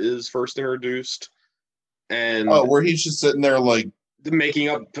character is first introduced and where he's just sitting there like making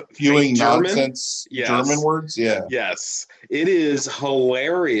up spewing nonsense German words. Yeah. Yes. It is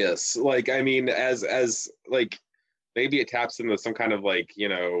hilarious. Like, I mean, as like maybe it taps into some kind of like, you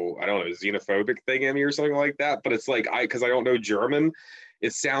know, I don't know, xenophobic thing in me or something like that. But it's like because I don't know German,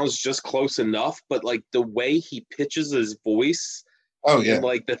 it sounds just close enough. But like the way he pitches his voice, and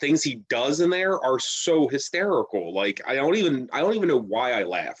like the things he does in there are so hysterical. Like I don't even know why I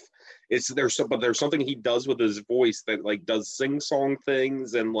laugh. There's something he does with his voice that like does sing-song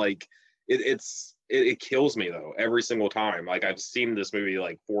things, and like it kills me though every single time. Like I've seen this movie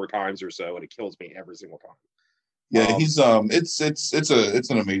like 4 times or so, and it kills me every single time. Yeah, he's it's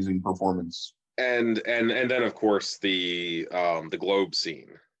an amazing performance. And then of course the Globe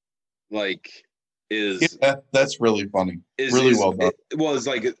scene, like that's really funny. Really well done. It was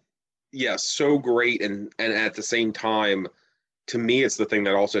like so great, and at the same time, to me, it's the thing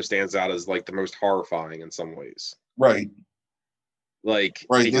that also stands out as like the most horrifying in some ways. Right. Like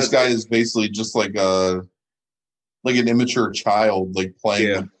this guy is basically just like an immature child, like playing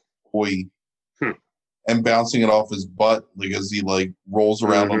with a toy and bouncing it off his butt, like as he like rolls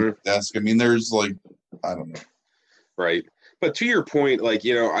around on the desk. I mean, there's like, I don't know. Right. But to your point, like,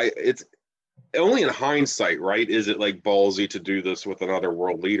 you know, it's only in hindsight, right? Is it like ballsy to do this with another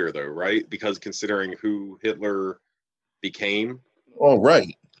world leader though, right? Because considering who Hitler became. Oh,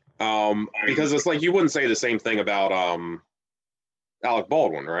 right. Because it's like you wouldn't say the same thing about Alec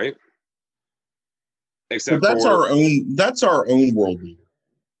Baldwin, right? Except that's our own world leader.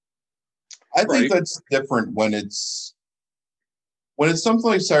 I think that's different when it's when it's something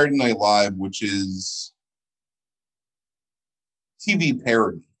like Saturday Night Live, which is TV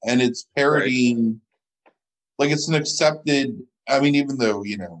parody, and it's parodying, like it's an accepted, I mean, even though,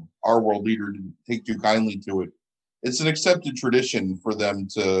 our world leader didn't take too kindly to it, it's an accepted tradition for them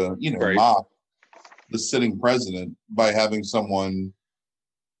to, mock the sitting president by having someone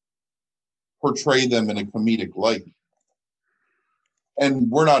portray them in a comedic light. And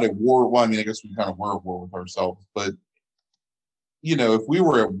we're not at war. Well, I mean, I guess we kind of were at war with ourselves, but if we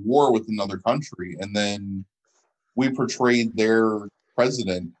were at war with another country and then we portrayed their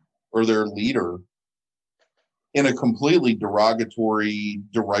president or their leader in a completely derogatory,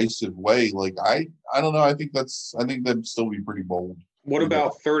 derisive way, like I don't know. I think that'd still be pretty bold. What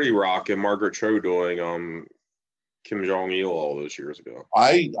about 30 Rock and Margaret Cho doing Kim Jong Il all those years ago?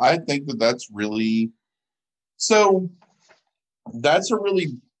 I think that's really so. That's a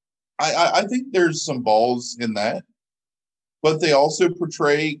really. I think there's some balls in that, but they also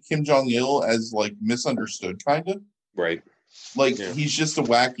portray Kim Jong Il as like misunderstood, kind of. Right. Like he's just a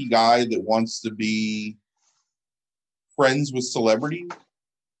wacky guy that wants to be friends with celebrities.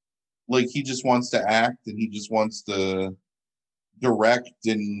 Like he just wants to act and he just wants to direct,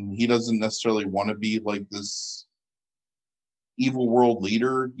 and he doesn't necessarily want to be like this evil world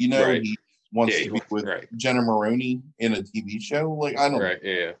leader. Right. He wants to be with Jenna Maroney in a TV show. Like I don't know.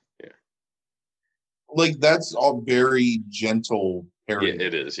 Yeah. Like that's all very gentle parody. Yeah,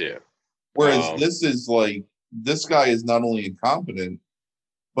 it is. Yeah. Whereas this is like, this guy is not only incompetent,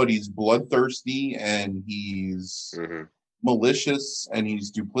 but he's bloodthirsty and he's malicious and he's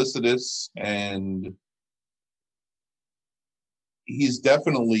duplicitous and he's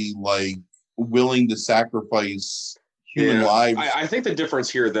definitely like willing to sacrifice human lives. I think the difference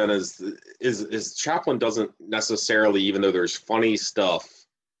here then is Chaplin doesn't necessarily, even though there's funny stuff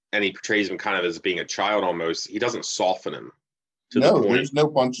and he portrays him kind of as being a child almost, he doesn't soften him to the point. There's no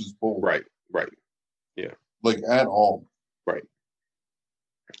punches pulled. Right. Yeah. Like at all. Right.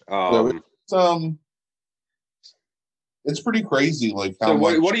 It's pretty crazy. Like how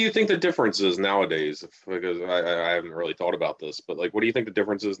what do you think the difference is nowadays? Because I haven't really thought about this, but like, what do you think the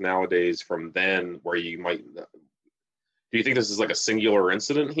difference is nowadays from then, where you might? Do you think this is like a singular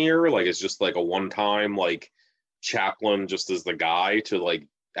incident here? Like it's just like a one-time, like Chaplin just as the guy to like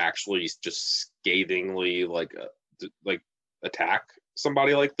actually just scathingly like attack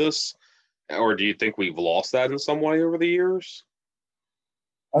somebody like this, or do you think we've lost that in some way over the years?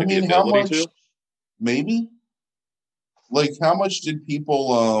 I mean, how much? Maybe. Like, how much did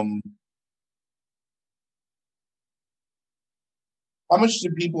people? How much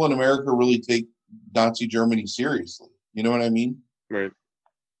did people in America really take Nazi Germany seriously? You know what I mean? Right.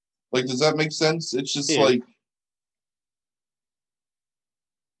 Like, does that make sense? It's just like,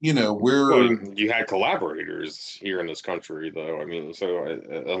 you had collaborators here in this country, though. I mean, so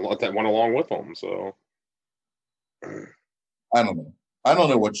a lot that went along with them. So I don't know. I don't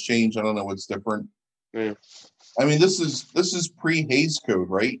know what's changed. I don't know what's different. Yeah. I mean, this is pre-Hays Code,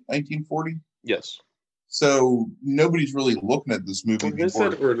 right? 1940. Yes. So nobody's really looking at this movie. Or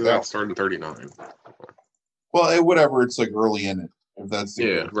did that start in 39? Well, whatever. It's like early in it. If that's the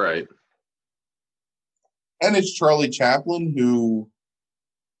case. Right. And it's Charlie Chaplin, who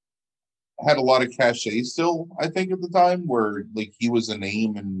had a lot of cachet still, I think, at the time, where like he was a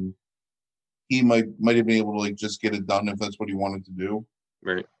name and he might have been able to like just get it done if that's what he wanted to do.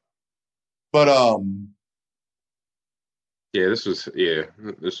 Right. But this was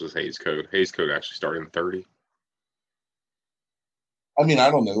Hays Code. Hays Code actually started in 30. I mean, I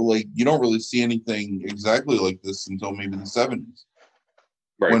don't know. Like, you don't really see anything exactly like this until maybe the 70s,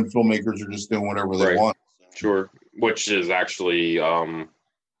 right? When filmmakers are just doing whatever they want. Sure, which is actually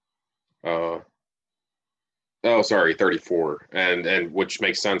 34, and which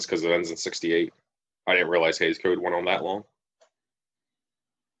makes sense because it ends in 68. I didn't realize Hays Code went on that long.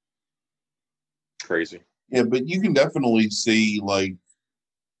 Crazy. Yeah, but you can definitely see like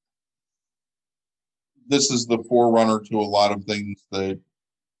this is the forerunner to a lot of things that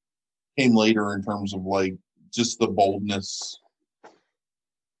came later in terms of like just the boldness.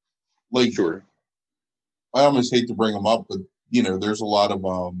 Like, sure. I almost hate to bring them up, but there's a lot of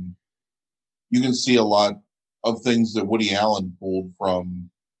you can see a lot of things that Woody Allen pulled from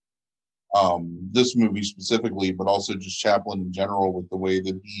this movie specifically, but also just Chaplin in general with the way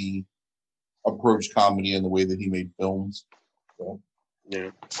that he approached comedy and the way that he made films. So.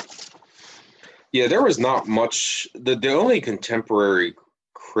 Yeah, there was not much. The only contemporary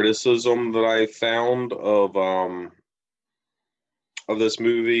criticism that I found of this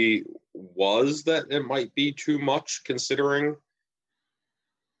movie was that it might be too much considering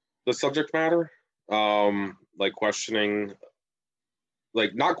the subject matter. Like questioning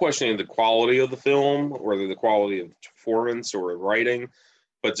like not questioning the quality of the film or the quality of performance or writing,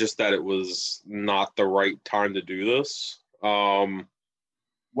 but just that it was not the right time to do this.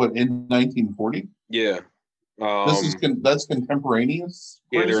 What, in 1940? Yeah. That's contemporaneous.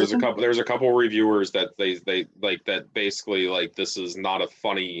 Yeah, Criticism? there's a couple reviewers that they like that basically like this is not a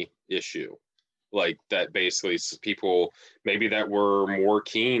funny issue. Like that basically people maybe that were more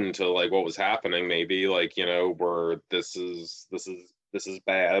keen to like what was happening, maybe like, you know, where this is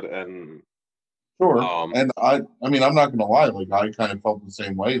bad. And Sure. And I mean, I'm not going to lie. Like, I kind of felt the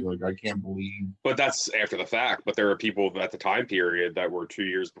same way. Like, I can't believe. But that's after the fact. But there are people at the time period that were 2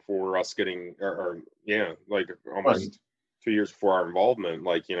 years before us getting, or yeah, like almost Right. 2 years before our involvement.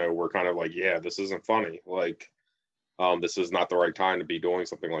 Like, you know, we're kind of like, yeah, this isn't funny. Like, this is not the right time to be doing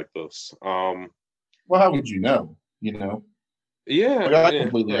something like this. Well, how would you know? You know? Yeah, Like, I yeah,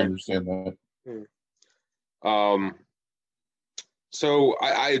 completely right. understand that. Yeah. So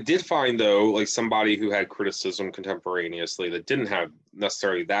I did find though, like somebody who had criticism contemporaneously that didn't have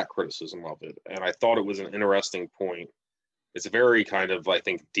necessarily that criticism of it, and I thought it was an interesting point. It's a very kind of, I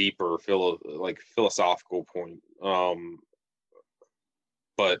think, deeper philosophical point,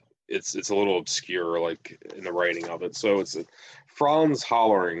 but it's a little obscure, like in the writing of it. So it's Franz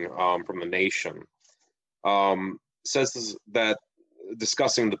Hollering from The Nation says that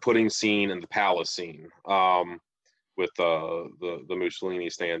discussing the pudding scene and the palace scene. With the Mussolini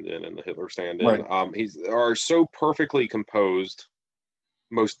stand-in and the Hitler stand-in. Right. He's are so perfectly composed,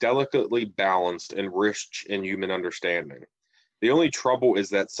 most delicately balanced, and rich in human understanding. The only trouble is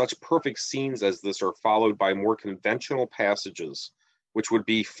that such perfect scenes as this are followed by more conventional passages, which would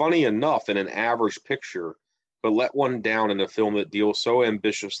be funny enough in an average picture, but let one down in a film that deals so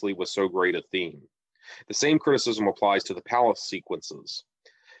ambitiously with so great a theme. The same criticism applies to the palace sequences.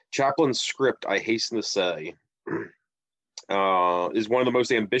 Chaplin's script, I hasten to say, is one of the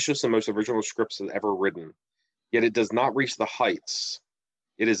most ambitious and most original scripts ever written. Yet it does not reach the heights.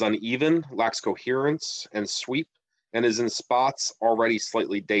 It is uneven, lacks coherence and sweep, and is in spots already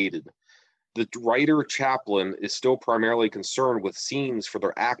slightly dated. The writer Chaplin is still primarily concerned with scenes for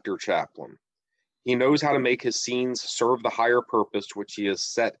their actor Chaplin. He knows how to make his scenes serve the higher purpose which he has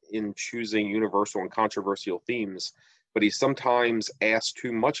set in choosing universal and controversial themes, but he sometimes asks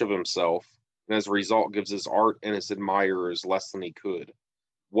too much of himself, and as a result gives his art and his admirers less than he could.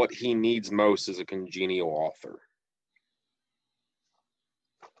 What he needs most is a congenial author.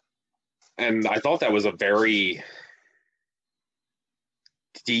 And I thought that was a very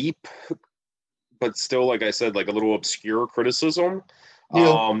deep, but still, like I said, like a little obscure criticism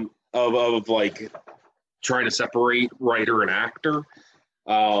of like trying to separate writer and actor.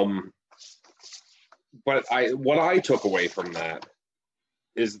 But what I took away from that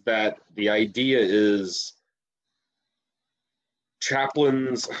is that the idea is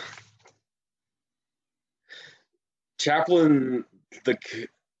Chaplin is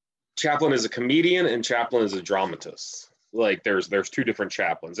a comedian and Chaplin is a dramatist. Like there's two different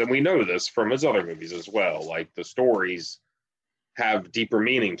Chaplins, and we know this from his other movies as well. Like the stories have deeper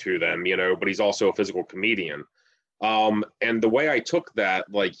meaning to them, you know, but he's also a physical comedian. And the way I took that,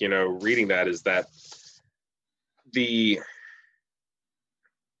 like, you know, reading that is that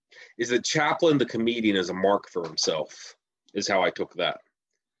Chaplin, the comedian, is a mark for himself, is how I took that.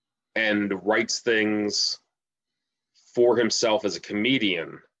 And writes things for himself as a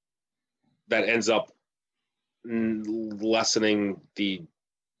comedian that ends up lessening the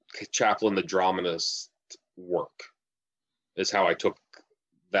Chaplin, the dramatist work, is how I took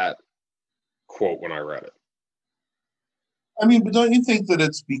that quote when I read it. I mean, but don't you think that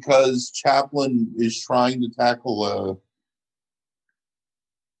it's because Chaplin is trying to tackle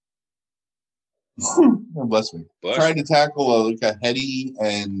bless me. Trying to tackle like a heady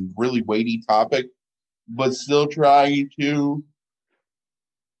and really weighty topic, but still trying to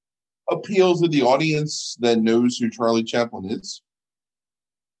appeal to the audience that knows who Charlie Chaplin is?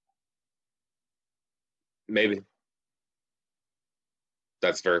 Maybe.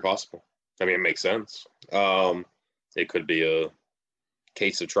 That's very possible. I mean, it makes sense. It could be a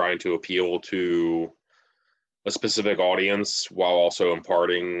case of trying to appeal to a specific audience while also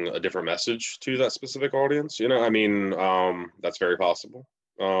imparting a different message to that specific audience. You know, I mean, that's very possible.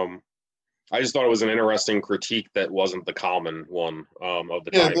 I just thought it was an interesting critique that wasn't the common one of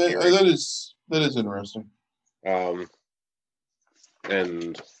the time period. That is interesting. And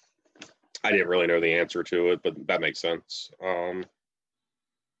I didn't really know the answer to it, but that makes sense.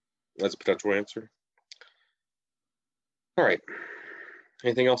 That's a potential answer. All right.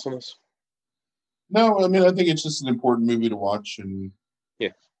 Anything else on this? No, I mean, I think it's just an important movie to watch. And yeah,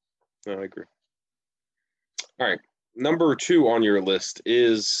 no, I agree. All right. Number 2 on your list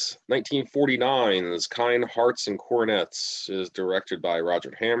is 1949's Kind Hearts and Coronets, is directed by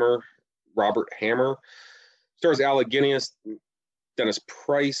Robert Hammer. Stars Alec Guinness, Dennis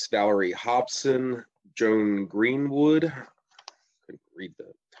Price, Valerie Hobson, Joan Greenwood. Couldn't read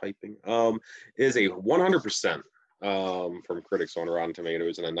the typing. Is a 100% from critics on Rotten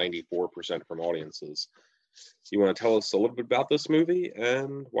Tomatoes and a 94% from audiences. You want to tell us a little bit about this movie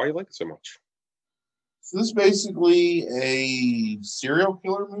and why you like it so much? So this is basically a serial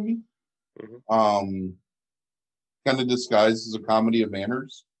killer movie, kind of disguised as a comedy of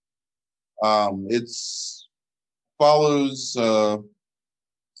manners. It's follows the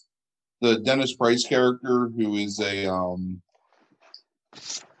Dennis Price character, who is a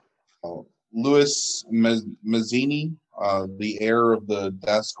Louis Mazzini, the heir of the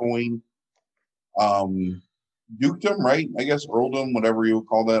Gascoigne dukedom, right? I guess earldom, whatever you would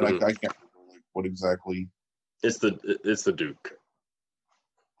call that. I can't remember what exactly. It's the Duke.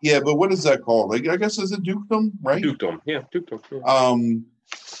 Yeah, but what is that called? Like, I guess it's a dukedom, right? Dukedom, yeah, dukedom. Yeah.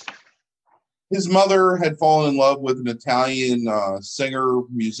 His mother had fallen in love with an Italian singer,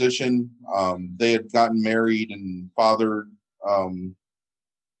 musician. They had gotten married and fathered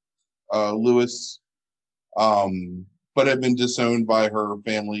Louis, but had been disowned by her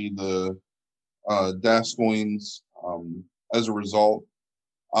family, the Gascoignes, as a result.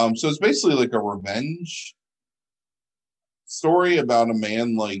 So it's basically like a revenge story about a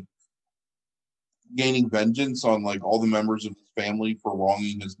man like gaining vengeance on like all the members of his family for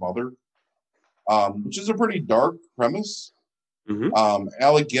wronging his mother, which is a pretty dark premise.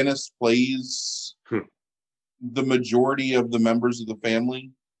 Alec Guinness plays the majority of the members of the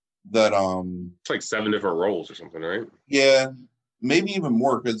family. That it's like 7 different roles or something, right? Yeah, maybe even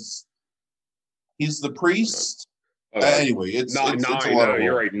more because he's the priest. Anyway, it's 9. It's a lot of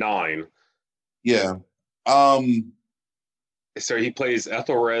you're right, 9. Yeah. So he plays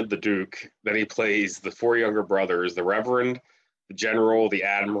Ethelred the Duke. Then he plays the 4 younger brothers: the Reverend, the General, the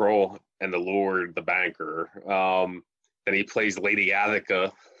Admiral, and the Lord, the banker. Then he plays Lady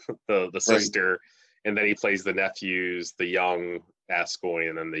Attica, the sister, and then he plays the nephews, the young Gascoigne,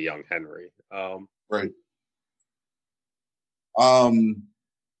 and then the young Henry. Right.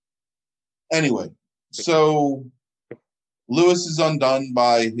 Anyway, so Louis is undone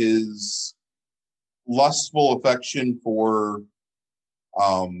by his lustful affection for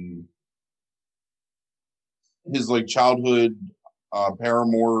his like childhood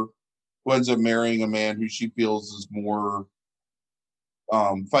paramour, who ends up marrying a man who she feels is more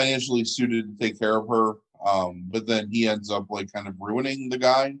financially suited to take care of her. But then he ends up like kind of ruining the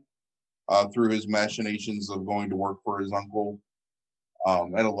guy through his machinations of going to work for his uncle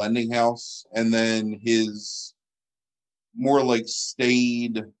at a lending house. And then his more like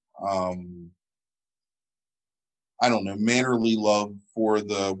staid, I don't know, mannerly love for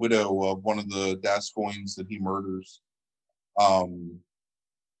the widow of one of the Gascoignes that he murders. And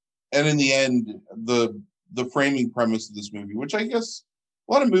in the end, the framing premise of this movie, which I guess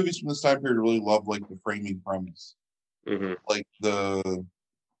a lot of movies from this time period really love, like the framing premise, like the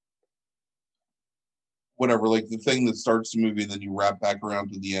whatever, like the thing that starts the movie, and then you wrap back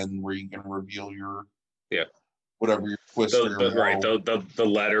around to the end where you can reveal your whatever your twist or your the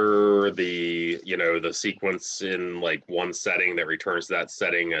letter, the sequence in like one setting that returns to that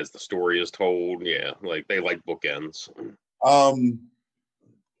setting as the story is told. Yeah, like they like bookends.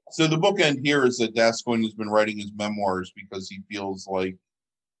 So the bookend here is that Gascoigne has been writing his memoirs because he feels like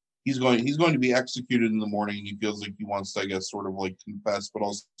he's going to be executed in the morning, and he feels like he wants to, I guess, sort of like confess, but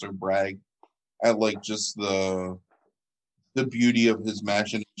also brag at like just the beauty of his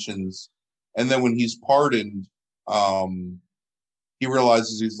machinations. And then when he's pardoned, he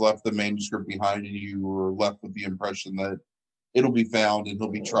realizes he's left the manuscript behind, and you are left with the impression that it'll be found and he'll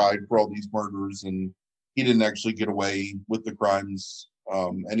be tried for all these murders, and he didn't actually get away with the crimes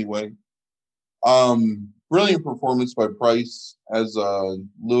anyway. Brilliant performance by Price as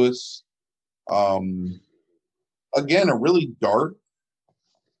Louis. Again, a really dark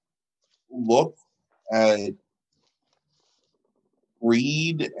look at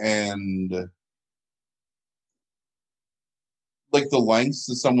greed and like the lengths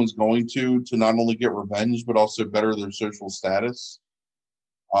that someone's going to not only get revenge but also better their social status.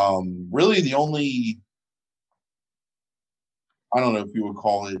 Really the only, I don't know if you would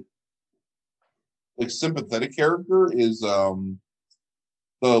call it like sympathetic character is the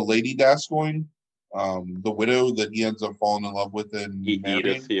Lady Gascoigne, the widow that he ends up falling in love with in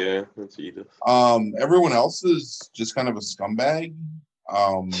Edith. Yeah, that's Edith. Everyone else is just kind of a scumbag.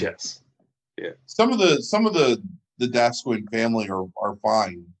 Yes. Yeah. Some of the Gascoigne family are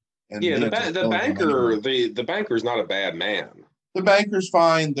fine And Yeah, the banker, anyway. the banker's not a bad man. The banker's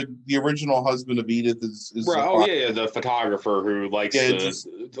fine. The original husband of Edith is Right. Oh fine. yeah, the photographer who likes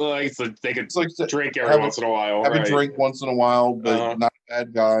to they could drink every once in a while. Have a drink once in a while, but not a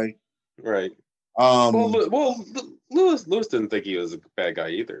bad guy. Right. Lewis didn't think he was a bad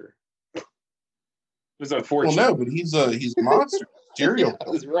guy either. It was unfortunate. Well, no, but he's a monster. Serial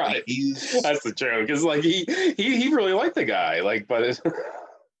killer. Right. Like, that's the joke. It's like he really liked the guy. Like, but it's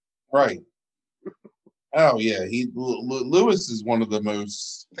right. Oh yeah, Lewis is one of the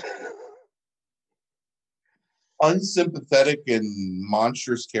most unsympathetic and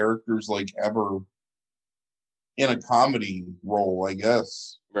monstrous characters like ever in a comedy role, I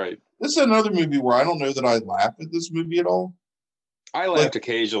guess. Right. This is another movie where I don't know that I laugh at this movie at all. I laughed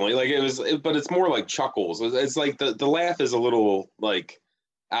occasionally, but it's more like chuckles. It's like the laugh is a little like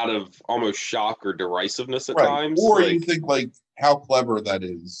out of almost shock or derisiveness at times. Or you think like how clever that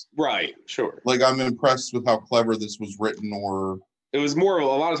is. Right, sure. Like I'm impressed with how clever this was written, or it was more a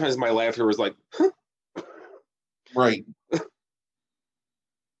lot of times my laughter was like, huh? Right. But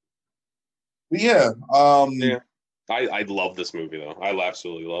yeah. Yeah. I love this movie though. I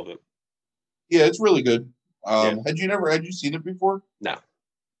absolutely love it. Yeah, it's really good. Had you seen it before? No.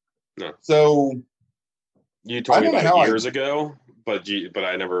 So you told me about it years ago, but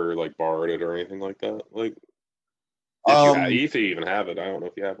I never like borrowed it or anything like that. Like if you even have it, I don't know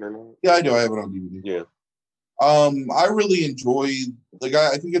if you have it or not. Yeah, I do. I have it on DVD. Yeah. I really enjoy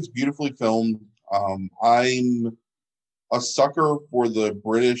I think it's beautifully filmed. I'm a sucker for the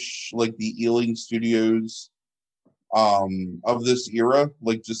British, like the Ealing Studios of this era,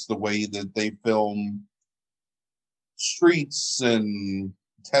 like just the way that they film streets and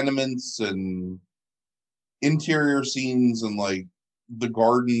tenements and interior scenes and like the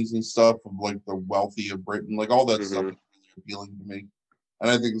gardens and stuff of like the wealthy of Britain, like all that stuff is really appealing to me. And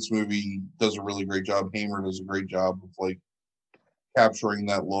I think this movie does a really great job. Hamer does a great job of like capturing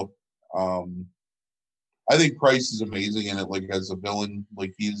that look. I think Price is amazing in it, like as a villain.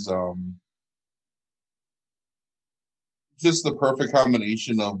 Like he's just the perfect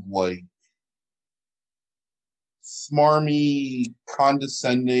combination of like smarmy,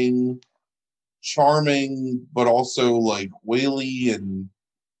 condescending, charming, but also like wily, and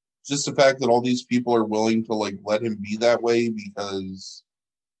just the fact that all these people are willing to like let him be that way because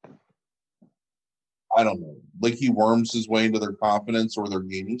I don't know, like he worms his way into their confidence or they're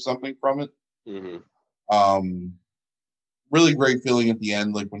gaining something from it. Really great feeling at the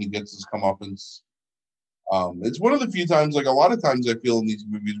end, like when he gets his comeuppance. It's one of the few times, like a lot of times I feel in these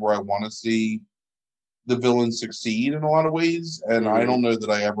movies where I want to see the villain succeed in a lot of ways, and I don't know that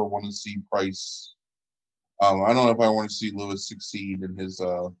I ever want to see Price. I don't know if I want to see Lewis succeed in his,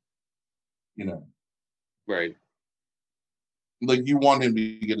 right. Like you want him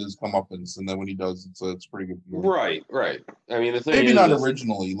to get his comeuppance, and then when he does, it's pretty good. Right. I mean, the thing maybe not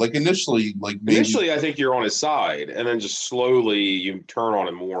originally, like initially, initially, I think you're on his side, and then just slowly you turn on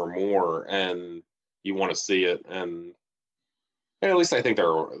him more and more, and you want to see it, and at least I think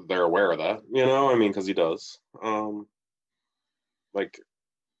they're aware of that, I mean, because he does. Like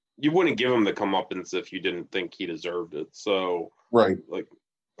you wouldn't give him the comeuppance if you didn't think he deserved it. So right, like,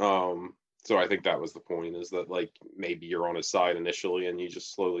 so I think that was the point, is that like maybe you're on his side initially and you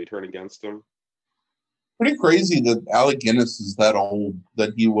just slowly turn against him. Pretty crazy that Alec Guinness is that old,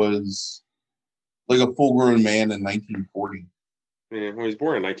 that he was like a full-grown man in 1940. Yeah, well, he was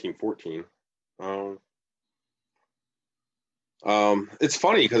born in 1914. It's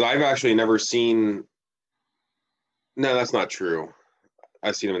funny because I've actually never seen. No, that's not true.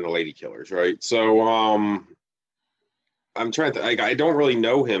 I've seen him in The Lady Killers, right? So, I'm trying to. Like, I don't really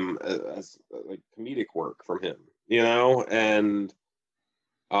know him as like comedic work from him, and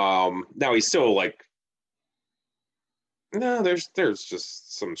now he's still like. No, there's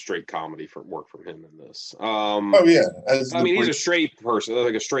just some straight comedy work from him in this. Oh yeah, I mean, he's a straight person,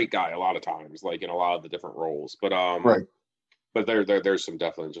 like a straight guy a lot of times, like in a lot of the different roles. But right. But there's some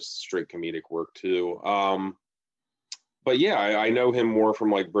definitely just straight comedic work too. But yeah, I know him more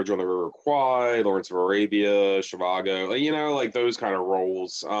from like Bridge on the River Kwai, Lawrence of Arabia, Zhivago, like those kind of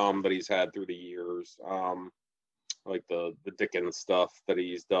roles that he's had through the years. Like the Dickens stuff that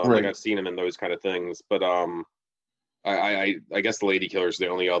he's done. Right. Like I've seen him in those kind of things. But I guess The Lady Killer is the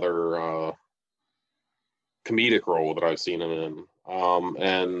only other comedic role that I've seen him in.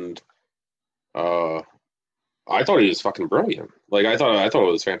 And I thought he was fucking brilliant. Like I thought it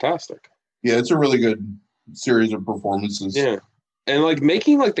was fantastic. Yeah, it's a really good series of performances. Yeah. And like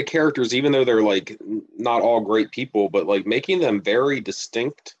making like the characters, even though they're like not all great people, but like making them very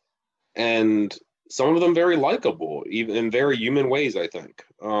distinct and some of them very likable, even in very human ways, I think.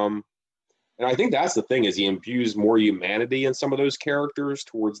 And I think that's the thing, is he infused more humanity in some of those characters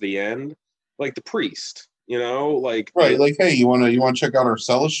towards the end, like the priest, like right, like, hey, you wanna check out our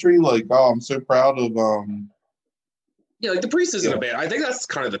celestry? Like, oh, I'm so proud of yeah, like the priest isn't a bad. I think that's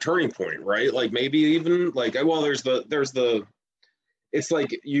kind of the turning point, right? Like maybe even like, well, there's the it's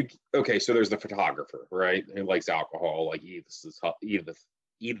like okay, so there's the photographer, right? Who likes alcohol, like Edith's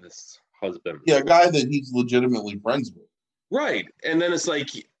husband. Yeah, a guy that he's legitimately friends with. Right. And then it's like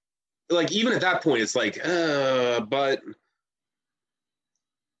even at that point, it's like, but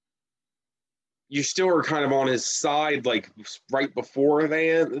you still are kind of on his side, like right before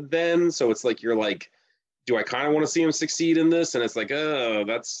then. So it's like, you're like, do I kind of want to see him succeed in this? And it's like,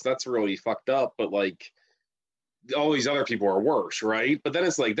 that's really fucked up. But like, all these other people are worse, right? But then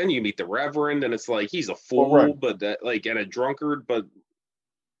it's like, then you meet the Reverend, and it's like, he's a fool, right, but like, and a drunkard, but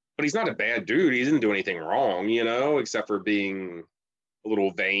he's not a bad dude. He didn't do anything wrong, except for being a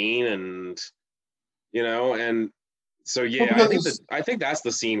little vain, and and so yeah, I think that's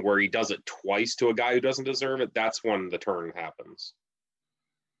the scene where he does it twice to a guy who doesn't deserve it. That's when the turn happens.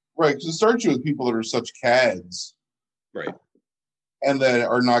 Right, because it starts you with people that are such cads. Right. And that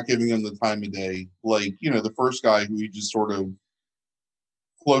are not giving him the time of day. Like, the first guy who he just sort of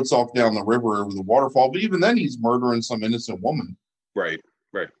floats off down the river over the waterfall. But even then, he's murdering some innocent woman. Right.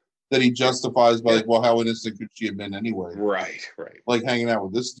 That he justifies by, like, well, how innocent could she have been anyway? Right. Like, hanging out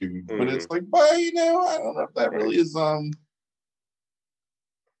with this dude. Mm-hmm. But it's like, well, I don't know if that really is,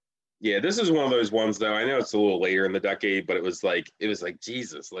 Yeah, this is one of those ones, though. I know it's a little later in the decade, but it was like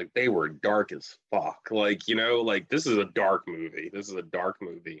Jesus, like they were dark as fuck. Like, like this is a dark movie.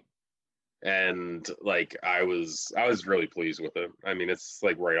 And like I was really pleased with it. I mean, it's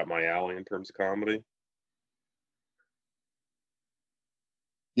like right up my alley in terms of comedy.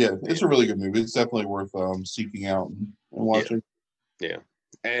 Yeah, it's a really good movie. It's definitely worth seeking out and watching. Yeah.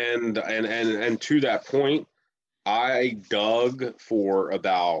 And to that point, I dug for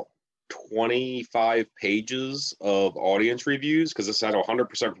about 25 pages of audience reviews, because this had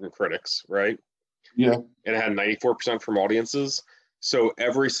 100% from critics, right? Yeah. And it had 94% from audiences. So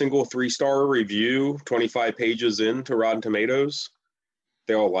every single 3-star review, 25 pages into Rotten Tomatoes,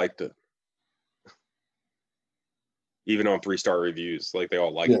 they all liked it. Even on 3-star reviews, like they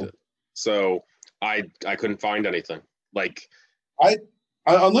all liked it. So I couldn't find anything. Like I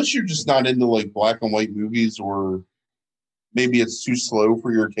unless you're just not into like black and white movies, or maybe it's too slow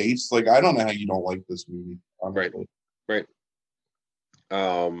for your taste. Like, I don't know how you don't like this movie. Honestly. Right.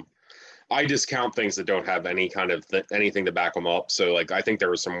 I discount things that don't have any kind of anything to back them up. So like, I think there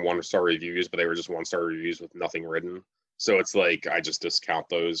were some 1-star reviews, but they were just 1-star reviews with nothing written. So it's like, I just discount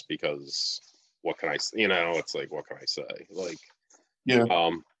those because what can I, it's like, what can I say? Like, yeah.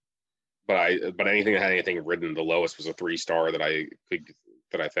 But anything that had anything written, the lowest was a 3-star that I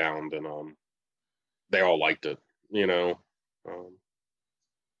found, and they all liked it,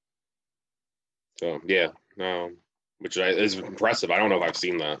 so yeah, which is impressive. I don't know if I've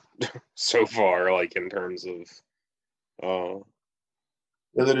seen that so far, like in terms of yeah,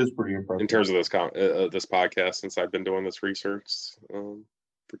 that is pretty impressive in terms of this podcast, since I've been doing this research for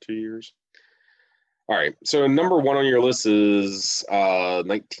 2 years. All right, so number 1 on your list is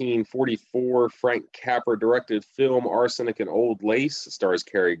 1944 Frank Capra directed film Arsenic and Old Lace. It stars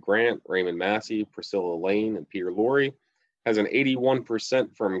Cary Grant, Raymond Massey, Priscilla Lane, and Peter Lorre. Has an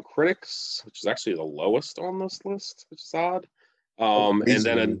 81% from critics, which is actually the lowest on this list, which is odd. And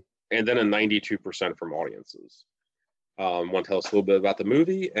then a 92% from audiences. Want to tell us a little bit about the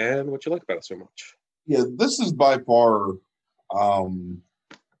movie and what you like about it so much? Yeah, this is by far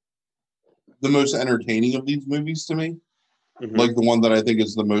the most entertaining of these movies to me. Mm-hmm. Like the one that I think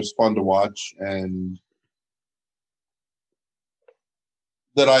is the most fun to watch, and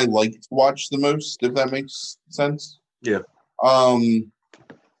that I like to watch the most, if that makes sense. Yeah.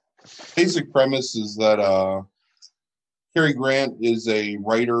 Basic premise is that Cary Grant is a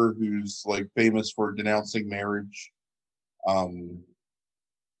writer who's like famous for denouncing marriage. Kind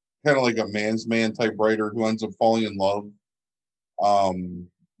of like a man's man type writer who ends up falling in love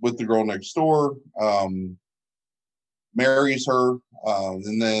with the girl next door, marries her,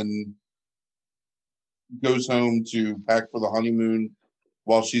 and then goes home to pack for the honeymoon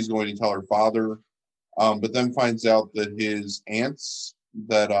while she's going to tell her father. But then finds out that his aunts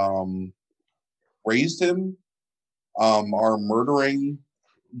that raised him are murdering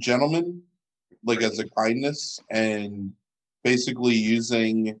gentlemen, like as a kindness, and basically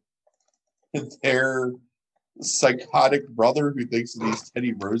using their psychotic brother who thinks that he's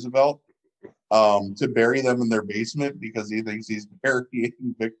Teddy Roosevelt to bury them in their basement because he thinks he's burying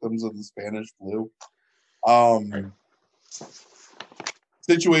victims of the Spanish flu. Right.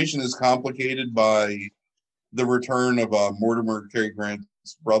 Situation is complicated by the return of Mortimer, Cary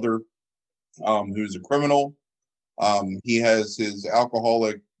Grant's brother, who's a criminal. He has his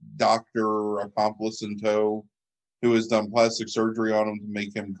alcoholic doctor accomplice in tow who has done plastic surgery on him to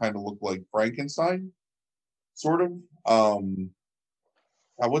make him kind of look like Frankenstein, sort of.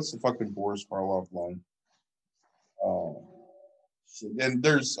 What's the fucking Boris Karloff line? And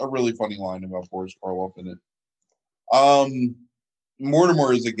there's a really funny line about Boris Karloff in it.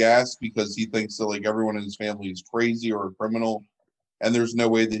 Mortimer is aghast because he thinks that like everyone in his family is crazy or a criminal, and there's no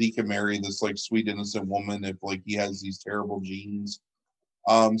way that he can marry this like sweet innocent woman if like he has these terrible genes.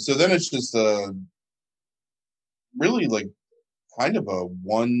 So then it's just a really like kind of a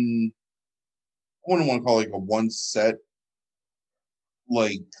one. I wouldn't want to call it like a one set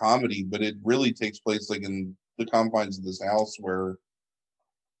like comedy, but it really takes place like in the confines of this house where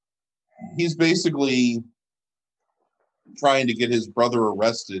he's basically trying to get his brother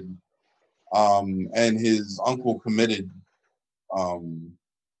arrested and his uncle committed,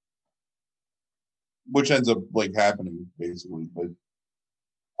 which ends up like happening basically. But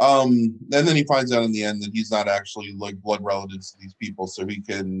and then he finds out in the end that he's not actually like blood relatives to these people, so he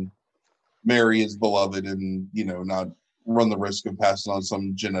can marry his beloved and, you know, not run the risk of passing on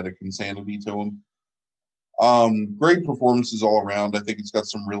some genetic insanity to him. Great performances all around. I think it's got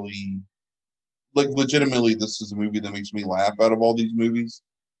some really, like, legitimately, this is a movie that makes me laugh out of all these movies.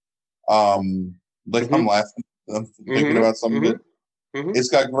 I'm laughing. I'm thinking about some of it. It's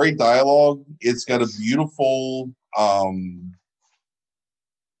got great dialogue. It's got a beautiful,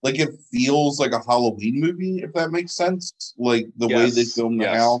 like, it feels like a Halloween movie, if that makes sense. Like, the way they film the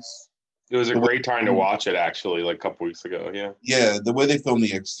house. It was a great time to watch it, actually, like a couple weeks ago. Yeah. Yeah, the way they film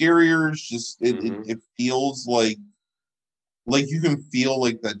the exteriors, just it feels like you can feel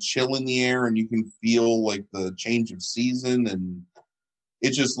like that chill in the air, and you can feel like the change of season, and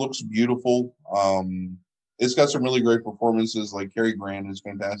it just looks beautiful. It's got some really great performances. Like Cary Grant is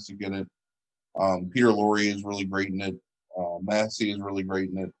fantastic in it. Peter Lorre is really great in it. Massey is really great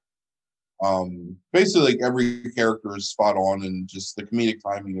in it. Basically, like every character is spot on, and just the comedic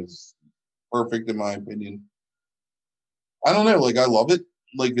timing is perfect in my opinion. I don't know, like I love it.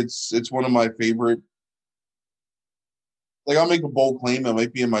 Like it's one of my favorite. Like I'll make a bold claim, it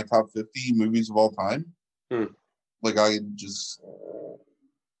might be in my top 50 movies of all time. Like I think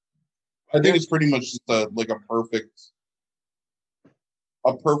it's pretty much just a perfect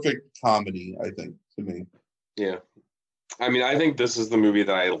comedy. I think to me. Yeah, I mean, I think this is the movie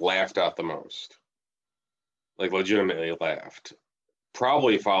that I laughed at the most. Like legitimately laughed.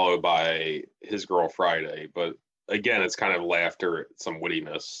 Probably followed by His Girl Friday, but again, it's kind of laughter, some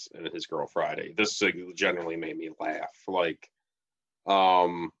wittiness in His Girl Friday. This generally made me laugh, like,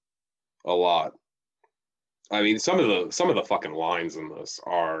 a lot. I mean, some of the fucking lines in this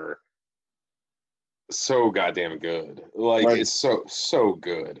are so goddamn good. Like, It's so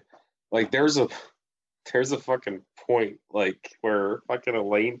good. Like, there's a fucking point, like, where fucking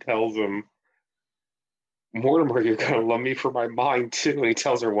Elaine tells him, Mortimer, you're gonna love me for my mind too, and he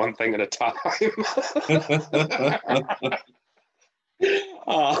tells her one thing at a time.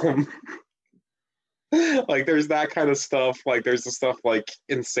 Like there's that kind of stuff. Like there's the stuff like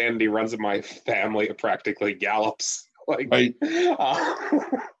insanity runs in my family. It practically gallops. Like,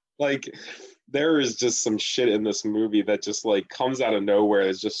 like there is just some shit in this movie that just like comes out of nowhere.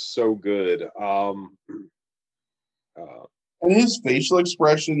 It's just so good. And his facial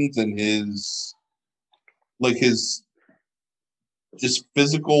expressions and his just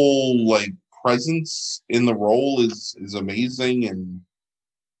physical like presence in the role is amazing. And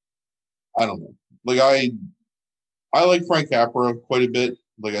I don't know, like I like Frank Capra quite a bit.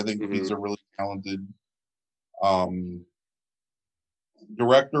 Like I think he's a really talented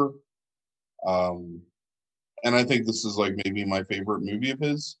director, and I think this is like maybe my favorite movie of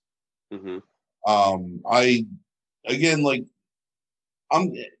his. I again, like,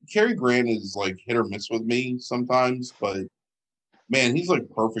 Cary Grant is like hit or miss with me sometimes, but man, he's like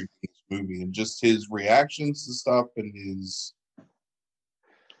perfect in this movie, and just his reactions to stuff and his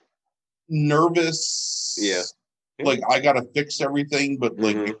nervous, like I gotta fix everything, but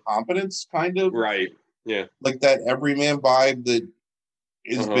like incompetence kind of, like that everyman vibe that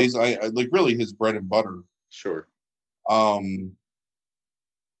is based, I like really his bread and butter.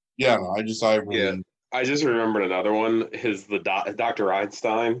 I just remembered another one. Dr.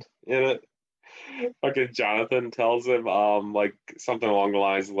 Einstein in it. Fucking Jonathan tells him like something along the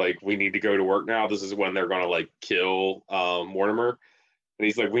lines of, like, we need to go to work now. This is when they're gonna like kill Mortimer. And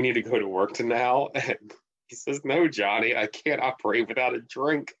he's like, we need to go to work to now. And he says, no, Johnny, I can't operate without a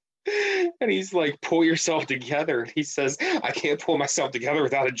drink. And he's like, pull yourself together. And he says, I can't pull myself together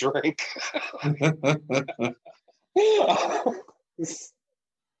without a drink.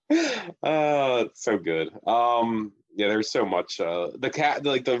 So good. Yeah, there's so much.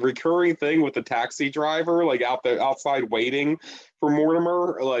 The recurring thing with the taxi driver, like outside waiting for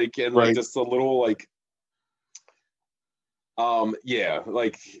Mortimer, like, and like just a little like, yeah,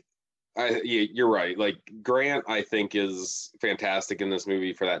 like, yeah, you're right. Like Grant, I think is fantastic in this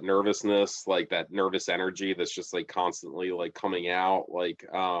movie for that nervousness, like that nervous energy that's just like constantly like coming out. Like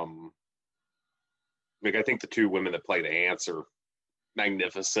I think the two women that play the ants are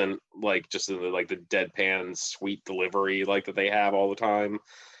magnificent, like just in the deadpan sweet delivery like that they have all the time.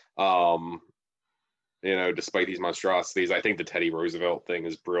 Despite these monstrosities, I think the Teddy Roosevelt thing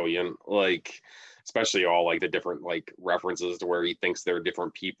is brilliant, like especially all like the different like references to where he thinks they're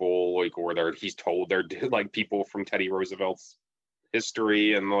different people, like, or he's told they're like people from Teddy Roosevelt's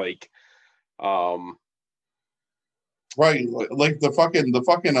history, and like right, like the fucking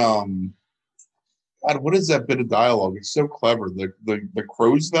God, what is that bit of dialogue? It's so clever. The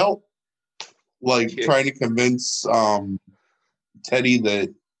Roosevelt, like trying to convince Teddy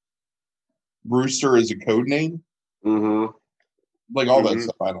that Brewster is a code name. Mm-hmm. Like all that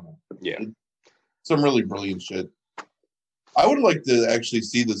stuff. I don't know. Yeah. Some really brilliant shit. I would like to actually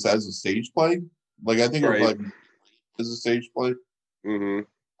see this as a stage play. Like I think it's like as a stage play. Mm-hmm.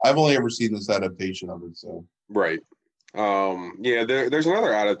 I've only ever seen this adaptation of it, so right. Yeah, there's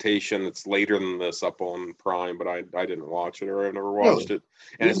another adaptation that's later than this up on Prime, but I didn't watch it, or I've never watched it.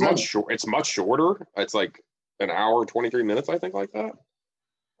 And it's much shorter. It's like an hour, 23 minutes, I think, like that.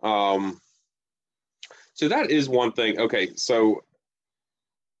 So that is one thing. Okay, so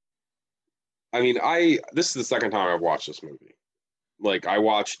I mean, this is the second time I've watched this movie. Like I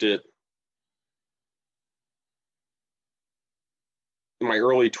watched it in my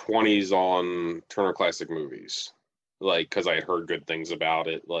early 20s on Turner Classic Movies, like because I had heard good things about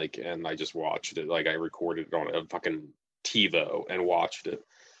it, like, and I just watched it. Like I recorded it on a fucking TiVo and watched it,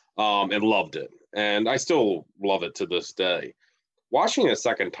 and loved it, and I still love it to this day. Watching it a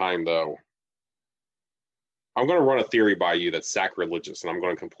second time, though, I'm going to run a theory by you that's sacrilegious, and I'm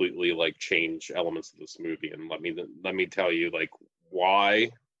going to completely like change elements of this movie, and let me tell you like why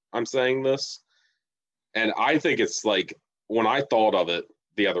I'm saying this. And I think it's like when I thought of it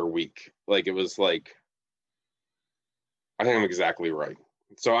the other week, like it was like I think I'm exactly right.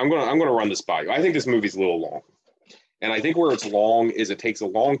 So I'm gonna run this by you. I think this movie's a little long, and I think where it's long is it takes a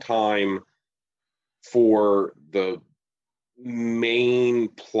long time for the main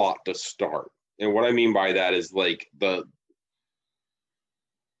plot to start. And what I mean by that is like by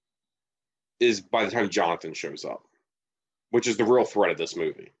the time Jonathan shows up, which is the real threat of this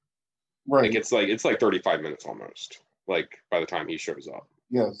movie. Right. Like it's like 35 minutes almost, like by the time he shows up.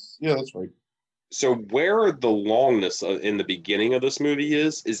 Yes. Yeah, that's right. So where the longness in the beginning of this movie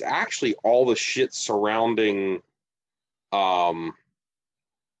is actually all the shit surrounding what's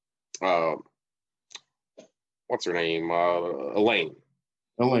her name? Elaine.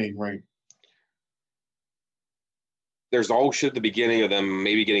 Elaine, right. There's all shit at the beginning of them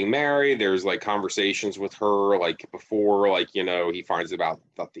maybe getting married. There's like conversations with her like before, like, he finds about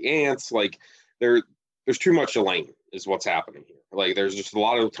the ants. Like there's too much Elaine is what's happening here. Like there's just a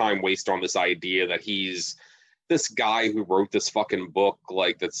lot of time wasted on this idea that he's this guy who wrote this fucking book,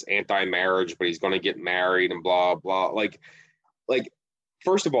 like that's anti-marriage, but he's going to get married and blah, blah. Like,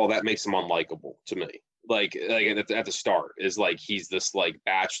 first of all, that makes him unlikable to me. Like at the start is like he's this like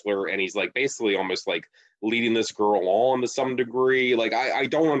bachelor, and he's like basically almost like leading this girl on to some degree. Like I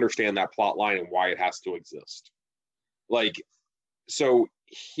don't understand that plot line and why it has to exist. Like so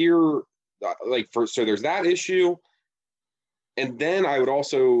here, so there's that issue, and then I would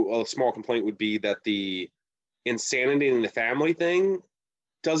also, a small complaint would be that the insanity in the family thing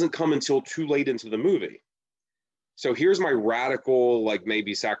doesn't come until too late into the movie. So here's my radical, like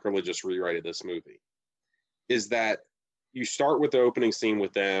maybe sacrilegious rewrite of this movie. Is that you start with the opening scene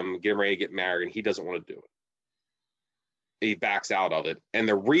with them getting ready to get married, and he doesn't want to do it. He backs out of it. And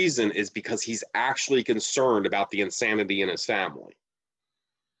the reason is because he's actually concerned about the insanity in his family.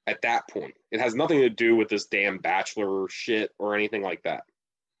 At that point, it has nothing to do with this damn bachelor shit or anything like that.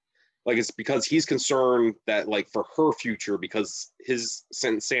 Like, it's because he's concerned that, like, for her future, because his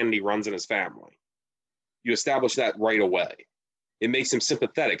insanity runs in his family. You establish that right away. It makes him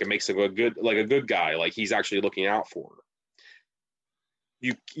sympathetic. It makes him a good guy. Like he's actually looking out for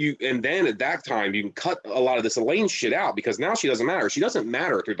her. And then at that time you can cut a lot of this Elaine shit out, because now she doesn't matter. She doesn't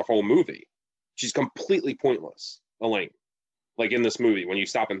matter through the whole movie. She's completely pointless, Elaine. like in this movie when you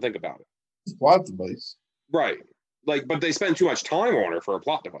stop and think about it. It's a plot device. Right. Like, but they spend too much time on her for a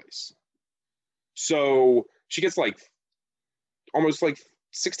plot device. So she gets like almost like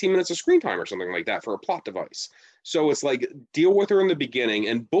 16 minutes of screen time or something like that for a plot device. So it's like deal with her in the beginning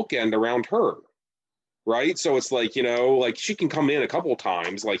and bookend around her. Right. So it's like, you know, like she can come in a couple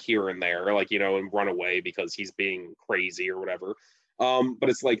times, like here and there, like, you know, and run away because he's being crazy or whatever. But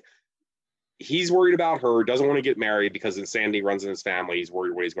it's like he's worried about her, doesn't want to get married because insanity runs in his family. He's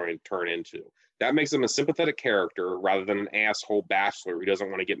worried what he's going to turn into. That makes him a sympathetic character rather than an asshole bachelor who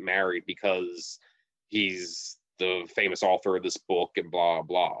doesn't want to get married because he's the famous author of this book and blah,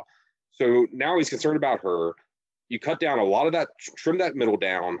 blah. So now he's concerned about her. You cut down a lot of that, trim that middle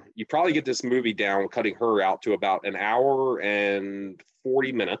down. You probably get this movie down, cutting her out to about an hour and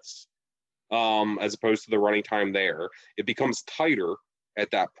 40 minutes, as opposed to the running time there. It becomes tighter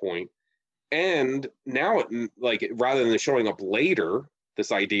at that point. And now, like, rather than showing up later,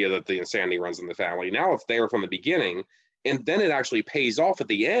 this idea that the insanity runs in the family, now it's there from the beginning. And then it actually pays off at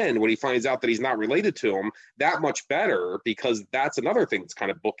the end when he finds out that he's not related to him that much better, because that's another thing that's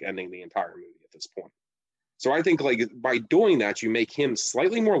kind of bookending the entire movie at this point. So I think, like, by doing that, you make him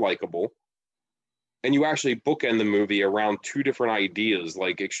slightly more likable, and you actually bookend the movie around two different ideas,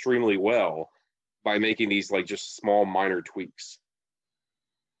 like, extremely well by making these, like, just small minor tweaks.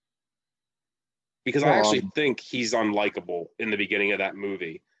 Because I actually think he's unlikable in the beginning of that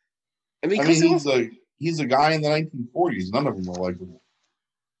movie. I mean, he's a guy in the 1940s. None of them are likable.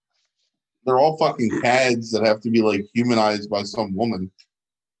 They're all fucking cads that have to be like humanized by some woman.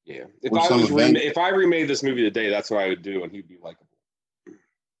 Yeah. If I remade this movie today, that's what I would do, and he'd be likable.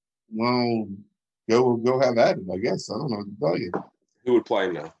 Well, go have at it, I guess. I don't know what to tell you. Who would play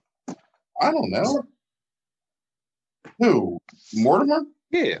him now? I don't know. Who? Mortimer?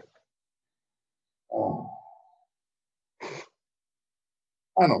 Yeah. Oh.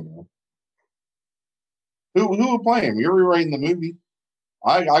 I don't know. Who would play him? You're rewriting the movie.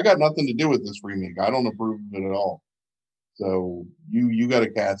 I got nothing to do with this remake. I don't approve of it at all. So you got to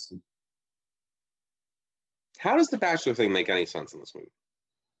cast it. How does the Bachelor thing make any sense in this movie?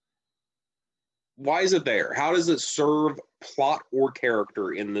 Why is it there? How does it serve plot or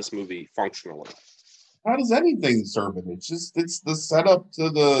character in this movie functionally? How does anything serve it? It's the setup to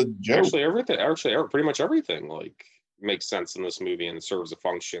the joke. Actually, pretty much everything like makes sense in this movie and serves a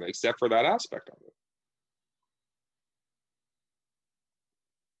function, except for that aspect of it.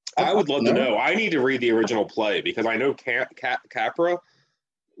 I would love to know. I need to read the original play because I know Capra,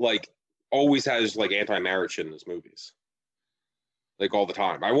 like, always has like anti-marriage shit in his movies, like all the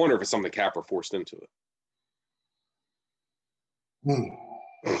time. I wonder if it's something Capra forced into it.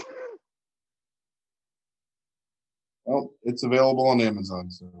 Well, it's available on Amazon.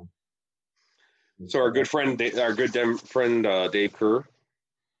 So our good friend Dave Kerr.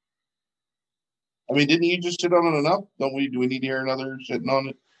 I mean, didn't you just shit on it enough? Do we need to hear another shitting on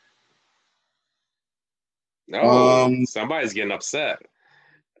it? No, somebody's getting upset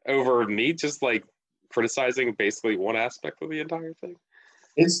over me just like criticizing basically one aspect of the entire thing.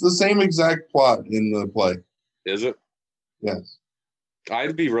 It's the same exact plot in the play. Is it? Yes.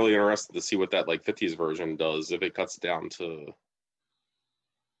 I'd be really interested to see what that like 50s version does if it cuts down to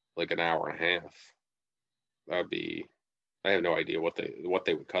like an hour and a half. That'd be. I have no idea what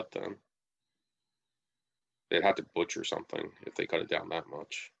they would cut then. They'd have to butcher something if they cut it down that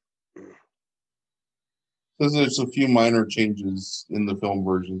much. Says there's a few minor changes in the film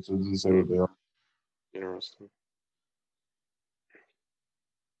version, so it doesn't say what they are. Interesting.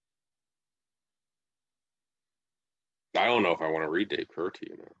 I don't know if I want to read Dave Kerr to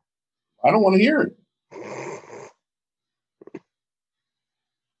you now. I don't want to hear it.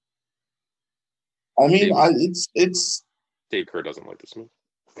 I mean, it's Dave Kerr doesn't like this movie.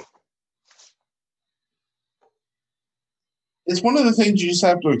 It's one of the things you just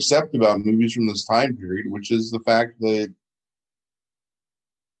have to accept about movies from this time period, which is the fact that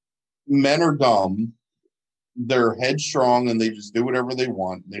men are dumb, they're headstrong, and they just do whatever they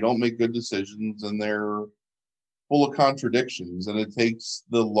want. They don't make good decisions, and they're full of contradictions. And it takes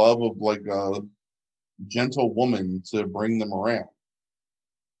the love of like a gentle woman to bring them around.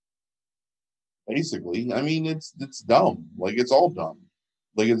 Basically, I mean, it's dumb. Like, it's all dumb.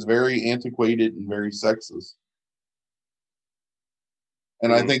 Like, it's very antiquated and very sexist.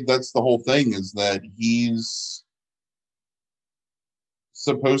 And I think that's the whole thing, is that he's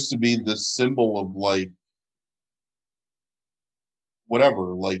supposed to be the symbol of like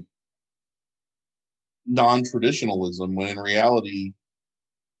whatever, like non-traditionalism, when in reality,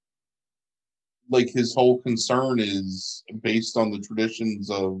 like, his whole concern is based on the traditions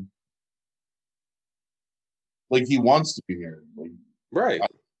of Like he wants to be married. Like, right.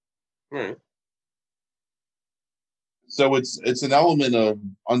 Right. So it's an element of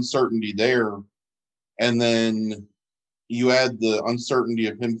uncertainty there, and then you add the uncertainty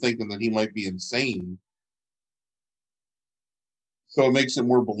of him thinking that he might be insane. So it makes it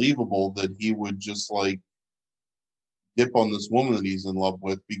more believable that he would just like dip on this woman that he's in love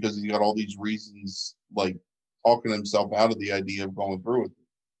with because he got all these reasons, like talking himself out of the idea of going through with it.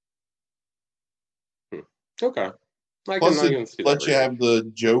 Okay. Plus, it lets you have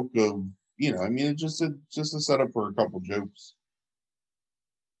the joke of, I mean, it's just a setup for a couple jokes.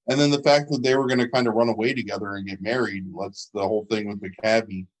 And then the fact that they were going to kind of run away together and get married lets the whole thing with the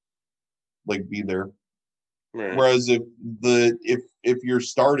cabbie like be there. Right. Whereas if you're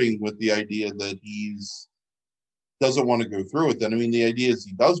starting with the idea that he's doesn't want to go through with it, I mean, the idea is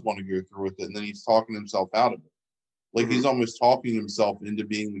he does want to go through with it, and then he's talking himself out of it. Like he's almost talking himself into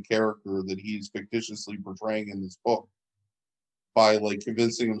being the character that he's fictitiously portraying in this book by like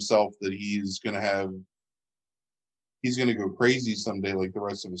convincing himself that he's going to go crazy someday like the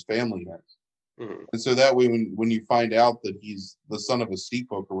rest of his family has. And so that way when you find out that he's the son of a sea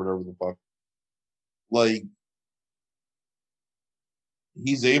cook or whatever the fuck, like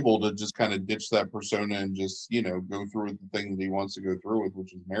he's able to just kind of ditch that persona and just, go through with the thing that he wants to go through with,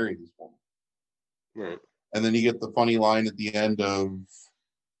 which is marry this woman. Right. And then you get the funny line at the end of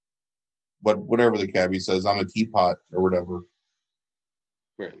whatever the cabbie says, I'm a teapot or whatever.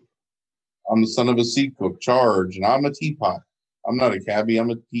 Right. I'm the son of a sea cook, charge, and I'm a teapot. I'm not a cabbie,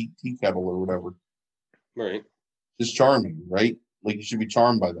 I'm a tea kettle or whatever. Right. Just charming, right? Like you should be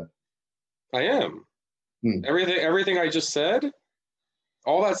charmed by that. I am. Everything I just said,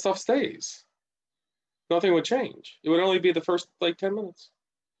 all that stuff stays. Nothing would change. It would only be the first 10 minutes.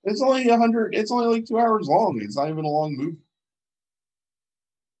 It's only it's only like 2 hours long. It's not even a long movie.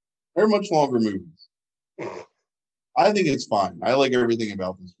 They're much longer movies. I think it's fine. I like everything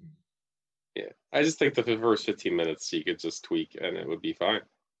about this movie. Yeah. I just think that the first 15 minutes you could just tweak and it would be fine.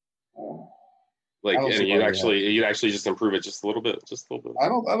 And you'd actually just improve it just a little bit. I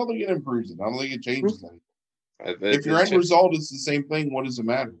don't think it improves it. I don't think it changes anything. If your end result is the same thing, what does it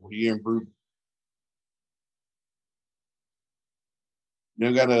matter? What do you improve?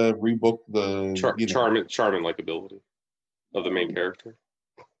 You got to rebook the charm and likability of the main character.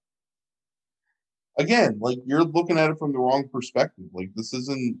 Again, like you're looking at it from the wrong perspective. Like this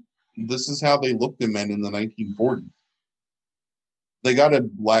is how they looked at men in the 1940s. They got to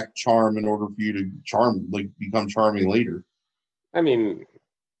lack charm in order for you to become charming later. I mean,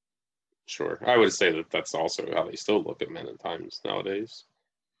 sure. I would say that that's also how they still look at men at times nowadays.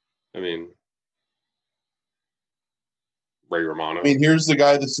 I mean, Ray Romano. I mean, here's the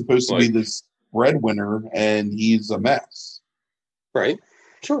guy that's supposed to be this breadwinner, and he's a mess. Right.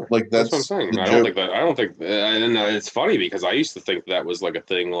 Sure. Like that's what I'm saying. I don't think I don't know. It's funny because I used to think that was like a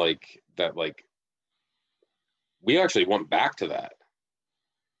thing like that. Like we actually went back to that.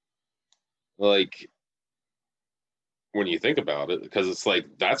 Like when you think about it, because it's like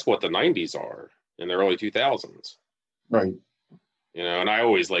that's what the 90s are in the early 2000s. Right. And I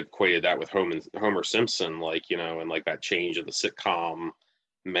always equated that with Homer Simpson, and like that change of the sitcom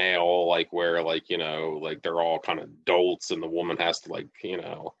male, where they're all kind of dolts and the woman has to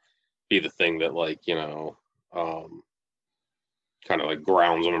be the thing that kind of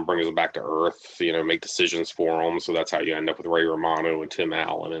grounds them and brings them back to earth, make decisions for them. So that's how you end up with Ray Romano and Tim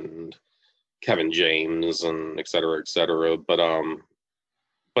Allen and Kevin James and et cetera, et cetera. But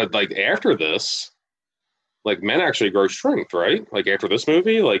after this, men actually grow strength, right? After this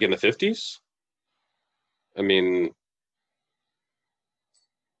movie, in the 50s. I mean,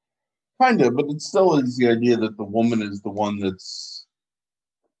 kind of, but it still is the idea that the woman is the one that's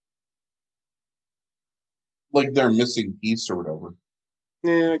their missing piece or whatever.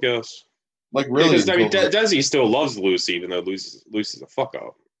 Yeah, I guess. Really, because Desi still loves Lucy, even though Lucy's a fuck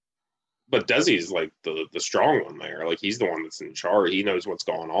up. But Desi's the strong one there. He's the one that's in charge. He knows what's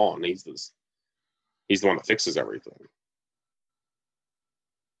going on. He's the one that fixes everything.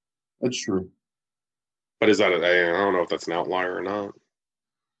 That's true. But is that I don't know if that's an outlier or not.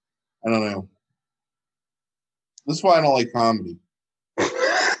 I don't know. This is why I don't like comedy.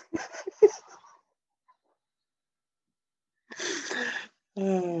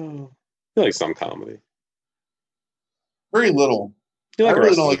 You like some comedy. Very little. You like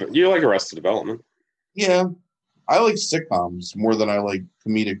Arrested Development. Yeah. I like sitcoms more than I like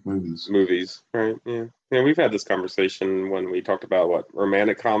comedic movies. Movies, right? Yeah. Yeah, we've had this conversation when we talked about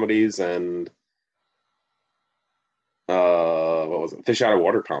romantic comedies and what was it? Fish out of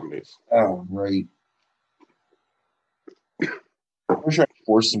water comedies. Oh, right. I wish I could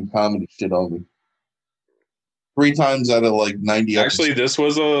force some comedy shit on me. 3 times out of like 90 Actually,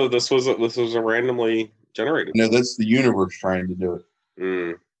 episodes. this was a randomly generated. No, that's the universe trying to do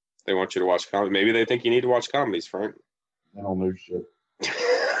it. They want you to watch comedy. Maybe they think you need to watch comedies, Frank. I don't know shit.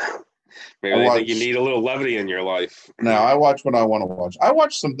 Maybe they think you need a little levity in your life. No, I watch what I want to watch. I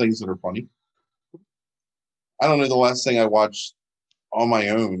watch some things that are funny. I don't know the last thing I watched on my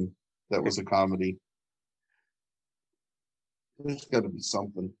own that was a comedy. There's got to be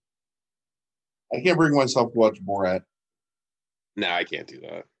something. I can't bring myself to watch Borat. No, I can't do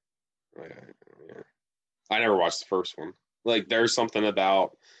that. I never watched the first one. Like, there's something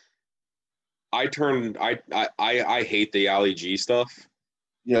about. I hate the Ali G stuff.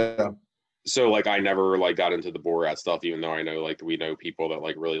 Yeah. So like I never like got into the Borat stuff, even though I know like we know people that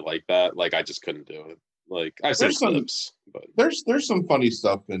like really like that. Like I just couldn't do it. Like I've seen clips, but there's some funny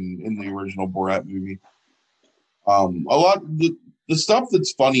stuff in the original Borat movie. A lot the stuff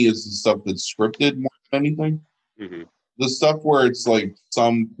that's funny is the stuff that's scripted more than anything. Mm-hmm. The stuff where it's like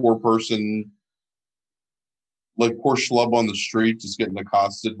some poor person, like poor schlub on the street, just getting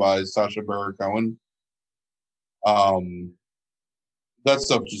accosted by Sacha Baron Cohen. That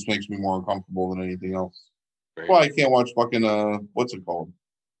stuff just makes me more uncomfortable than anything else. Right. Well, I can't watch fucking what's it called?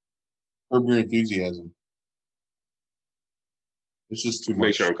 Curb Your Enthusiasm. It's just too much.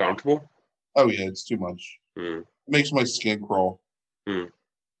 Makes you uncomfortable? Oh yeah, it's too much. It makes my skin crawl. Yeah.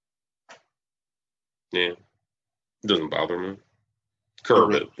 It doesn't bother me.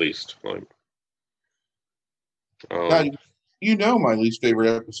 Curb at least. Like God, you know my least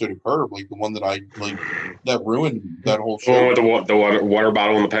favorite episode of Curb, like the one that I like that ruined that whole show. The one with the water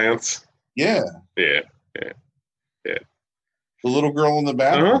bottle in the pants? Yeah. Yeah. The little girl in the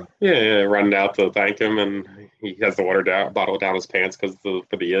bathroom. Yeah, running out to thank him, and he has the bottle down his pants for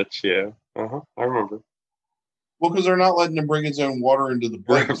the itch. Yeah. I remember. Well, because they're not letting him bring his own water into the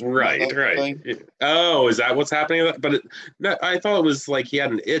place. Right. Oh, is that what's happening? But no, I thought it was like he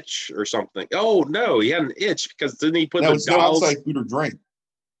had an itch or something. Oh no, he had an itch because didn't he put the it's dolls? No outside food or drink?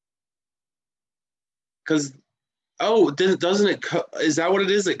 Because doesn't it? Is that what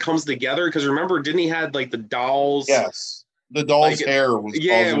it is? It comes together because remember, didn't he had like the dolls? Yes, the doll's hair was.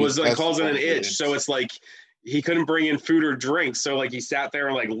 Yeah, it was like causing an itch. So it's like he couldn't bring in food or drink. So like he sat there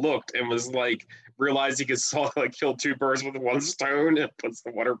and like looked and was like. Realized he could like kill 2 birds with 1 stone and puts the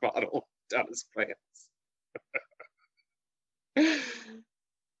water bottle down his pants.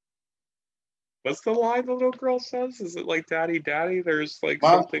 What's the line the little girl says? Is it like daddy, daddy? There's like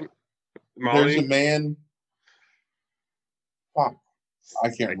something. Mommy? There's a man. Fuck. I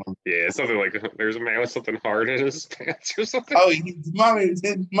can't remember. Yeah, something like there's a man with something hard in his pants or something. Oh, mommy,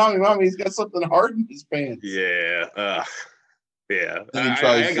 he's got something hard in his pants. Yeah. Yeah,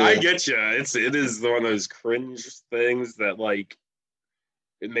 I get you. It is one of those cringe things that like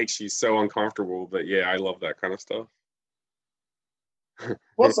it makes you so uncomfortable. But yeah, I love that kind of stuff.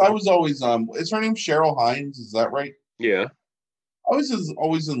 Plus, I was always is her name Cheryl Hines? Is that right? Yeah. I was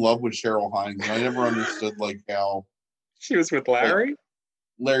always in love with Cheryl Hines, and I never understood like how she was with Larry.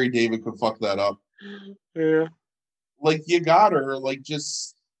 Larry David could fuck that up. Yeah. Like you got her. Like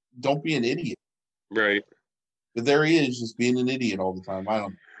just don't be an idiot. Right. But there he is, just being an idiot all the time.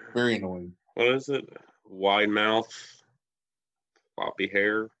 Very annoying. What is it? Wide mouth, floppy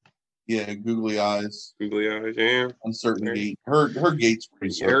hair. Yeah, googly eyes. Yeah. Uncertain gait. Her gait's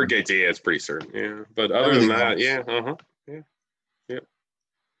pretty certain. Her gait, yeah, it's pretty certain. Yeah, but other than that, yeah. Yeah.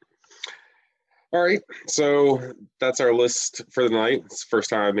 All right, so that's our list for the night. It's the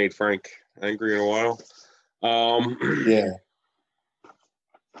first time I've made Frank angry in a while. Yeah.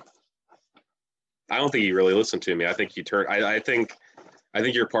 I don't think you really listened to me. I think you turned. I think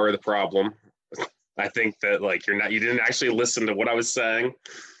you're part of the problem. I think that like you didn't actually listen to what I was saying.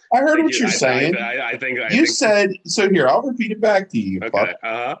 I heard what you're saying. I think said so. Here, I'll repeat it back to you.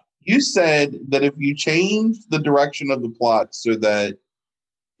 Okay. You said that if you change the direction of the plot so that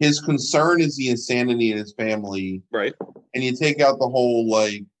his concern is the insanity in his family, right, and you take out the whole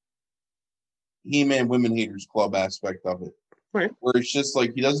like He-Man Women Haters Club aspect of it. Right. Where it's just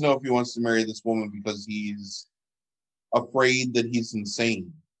like he doesn't know if he wants to marry this woman because he's afraid that he's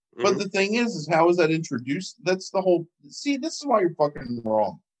insane. Mm-hmm. But the thing is how is that introduced? That's the whole. See, this is why you're fucking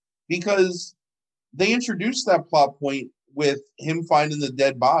wrong. Because they introduced that plot point with him finding the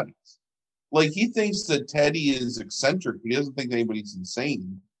dead bodies. Like he thinks that Teddy is eccentric. He doesn't think anybody's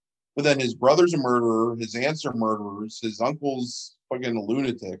insane. But then his brother's a murderer. His aunts are murderers. His uncle's fucking a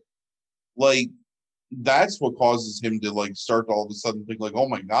lunatic. Like. That's what causes him to like start to all of a sudden think like, oh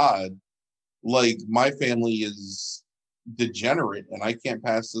my God, like my family is degenerate and I can't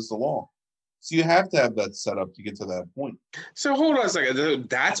pass this along. So you have to have that set up to get to that point. So hold on a second.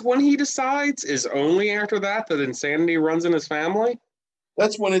 That's when he decides? Is only after that insanity runs in his family?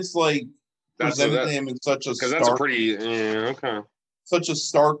 That's when it's like presented to him in such a stark, that's a pretty such a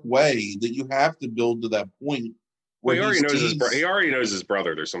stark way that you have to build to that point. Well, he already knows his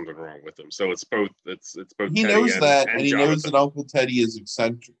brother. There's something wrong with him. So it's both. It's both. He Teddy knows that, and he Jonathan. knows that Uncle Teddy is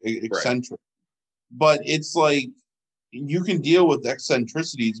eccentric. Right. But it's like you can deal with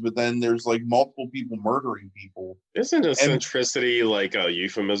eccentricities, but then there's like multiple people murdering people. Isn't eccentricity like a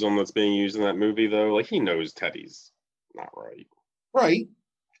euphemism that's being used in that movie, though? Like, he knows Teddy's not right. Right.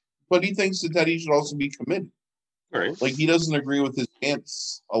 But he thinks that Teddy should also be committed. Right. Like, he doesn't agree with his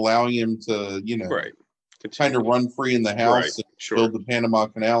aunts allowing him to, right. kind of run free in the house and sure. build the Panama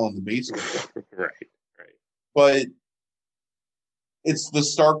Canal in the basement. Right. But it's the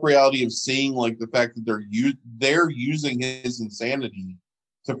stark reality of seeing like the fact that they're using his insanity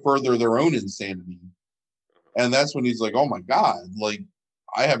to further their own insanity, and that's when he's like, "Oh my God! Like,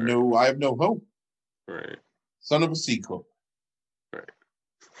 I have no hope." Right. Son of a sea cook. Right.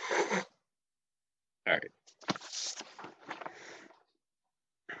 All right.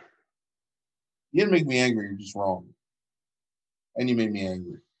 You didn't make me angry. You're just wrong, and you made me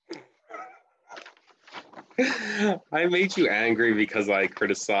angry. I made you angry because I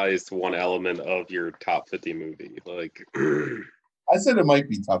criticized one element of your top 50 movie. Like, I said it might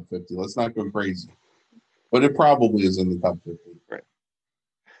be top 50. Let's not go crazy, but it probably is in the top 50. Right.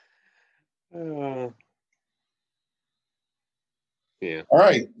 Yeah. All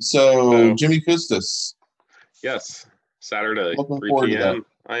right. So Jimmy Custis. Yes. Saturday. Looking 3 forward p.m. to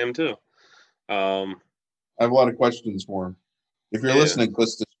that. I am too. I have a lot of questions for him. If you're listening,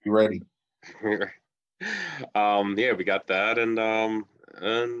 Custis, be ready. Yeah, we got that and a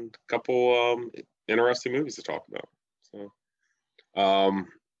couple interesting movies to talk about. So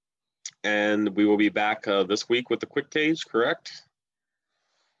and we will be back this week with the Quick Cage, correct?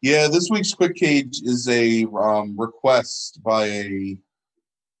 Yeah, this week's Quick Cage is a request by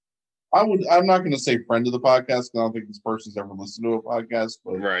I'm not going to say friend of the podcast because I don't think this person's ever listened to a podcast,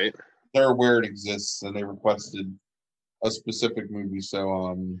 but right. They're aware it exists and they requested a specific movie,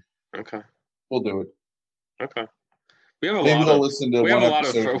 so okay, we'll do it. Okay. We have a Maybe lot we'll of listen to we one have a lot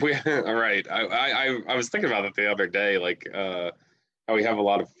episode. of all right. I was thinking about it the other day, like how we have a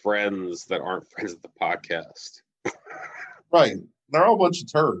lot of friends that aren't friends of the podcast. Right. They're all a bunch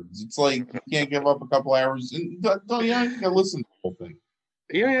of turds. It's like you can't give up a couple hours and don't you gotta listen to the whole thing.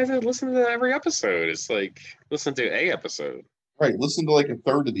 You have to listen to every episode. It's like listen to a episode. Right. Listen to like a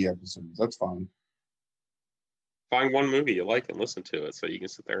third of the episodes. That's fine. Find one movie you like and listen to it so you can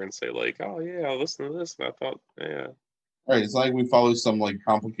sit there and say like, oh yeah, I'll listen to this. And I thought, yeah. Right. It's not like we follow some like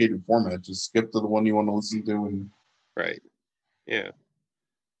complicated format. Just skip to the one you want to listen to and right. Yeah.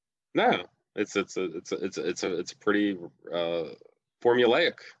 No. It's a pretty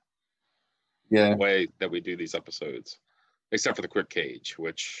formulaic way that we do these episodes. Except for the Quick Cage,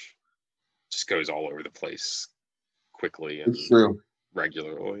 which just goes all over the place quickly and it's true.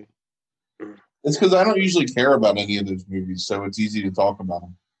 Regularly. It's because I don't usually care about any of those movies, so it's easy to talk about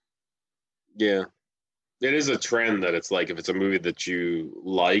them. Yeah. It is a trend that it's like if it's a movie that you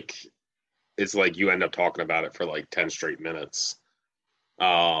like, it's like you end up talking about it for like 10 straight minutes.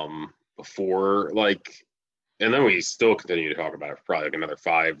 Before like, and then we still continue to talk about it for probably like another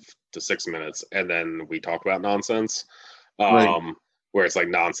 5 to 6 minutes, and then we talk about nonsense. Right. Where it's like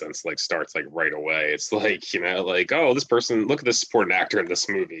nonsense like starts like right away. It's like, like, oh, this person, look at this supporting actor in this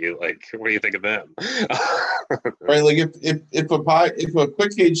movie. Like, what do you think of them? Right. Like if a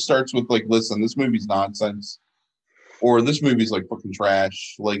Quick Cage starts with like, listen, this movie's nonsense, or this movie's like fucking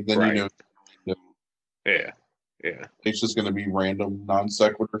trash, like then right. Yeah. It's just gonna be random non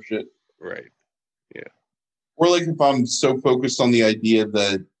sequitur shit. Right. Yeah. Or like if I'm so focused on the idea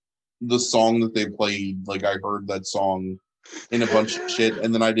that the song that they played, like I heard that song in a bunch of shit,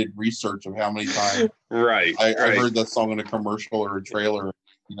 and then I did research of how many times I heard that song in a commercial or a trailer in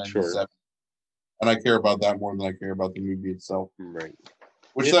 1997. Sure. And I care about that more than I care about the movie itself. Right.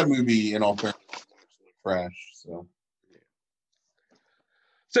 Which that movie, in all fairness, is trash.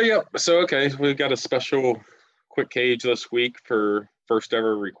 So okay, we've got a special Quick Cage this week for first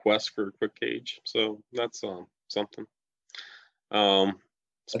ever request for Quick Cage. So that's something.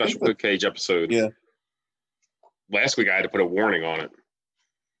 Special Quick Cage episode. Yeah. Last week I had to put a warning on it.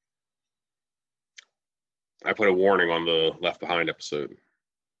 I put a warning on the Left Behind episode.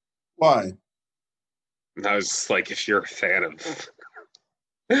 Why? And I was like, if you're a fan of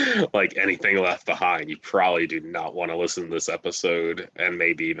like anything Left Behind, you probably do not want to listen to this episode and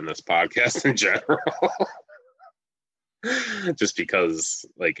maybe even this podcast in general. Just because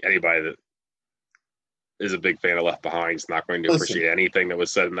like anybody that is a big fan of Left Behind. He's not going to appreciate anything that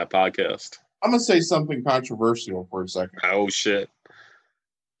was said in that podcast. I'm gonna say something controversial for a second. Oh shit!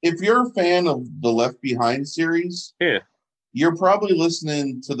 If you're a fan of the Left Behind series, yeah, you're probably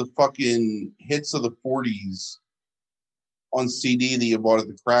listening to the fucking hits of the 40s on CD that you bought at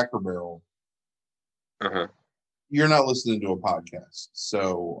the Cracker Barrel. Uh-huh. You're not listening to a podcast,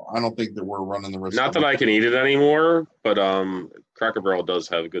 so I don't think that we're running the risk. Not that I can eat it anymore, but Cracker Barrel does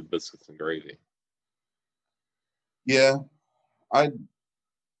have good biscuits and gravy. Yeah, I've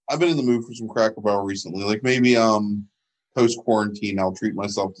been in the mood for some Cracker Barrel recently. Like maybe post quarantine, I'll treat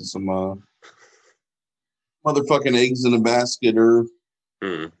myself to some motherfucking eggs in a basket, or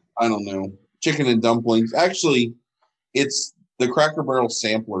I don't know, chicken and dumplings. Actually, it's the Cracker Barrel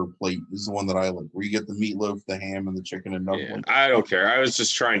sampler plate is the one that I like, where you get the meatloaf, the ham, and the chicken and dumplings. Yeah, I don't care. I was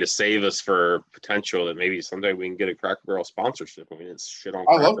just trying to save us for potential that maybe someday we can get a Cracker Barrel sponsorship. I mean, it's shit on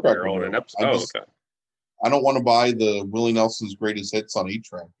Cracker Barrel in an episode. Okay. I don't want to buy the Willie Nelson's greatest hits on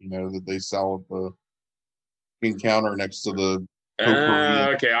 8-track, that they sell at the counter next to the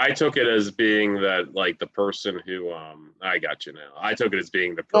okay, I took it as being that, like, the person who I got you now. I took it as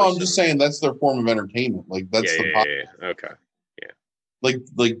being the person. No, I'm just saying that's their form of entertainment. Like that's okay. Yeah.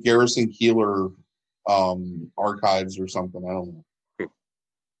 Like Garrison Keillor archives or something. I don't know.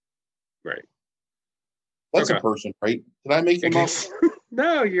 Right. That's a person, right? Did I make him up?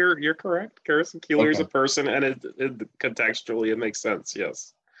 No, you're correct. Garrison Keillor is a person, and it contextually it makes sense.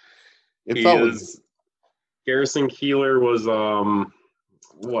 Yes, Garrison Keillor was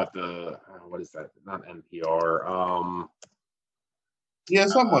what is that? Not NPR. Yeah,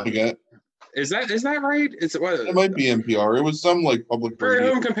 something like that. Is that right? It might be NPR. It was some like public Prairie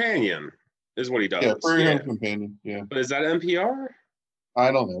Home Companion is what he does. Yeah, Prairie Home Companion. Yeah, but is that NPR?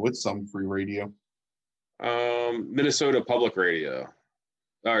 I don't know. It's some free radio. Minnesota Public Radio.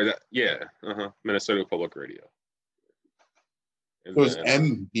 Minnesota Public Radio. And so it's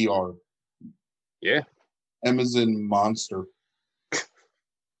NPR. Yeah. M as in monster.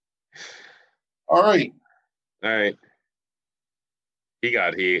 All right. He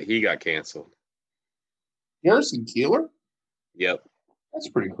got canceled. Garrison Keillor? Yep. That's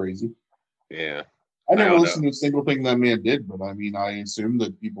pretty crazy. Yeah. I never listened to a single thing that man did, but I mean, I assume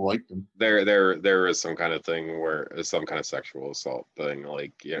that people liked him. There is some kind of thing where it's some kind of sexual assault thing,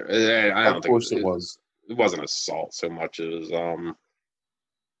 like I don't think. Of course, it was. It wasn't assault so much as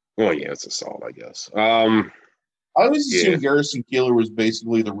well, yeah, it's assault, I guess. I always assumed Garrison Keillor was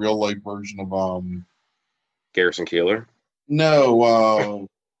basically the real life version of Garrison Keillor. No,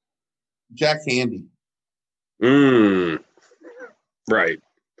 Jack Handy. Right.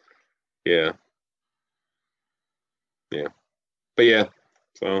 Yeah. Yeah. But yeah,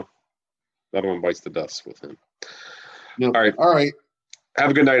 so that one bites the dust with him. Yep. All right.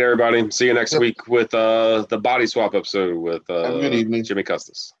 Have a good night, everybody. See you next week with the body swap episode with Have a good evening. Jimmy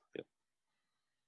Custis.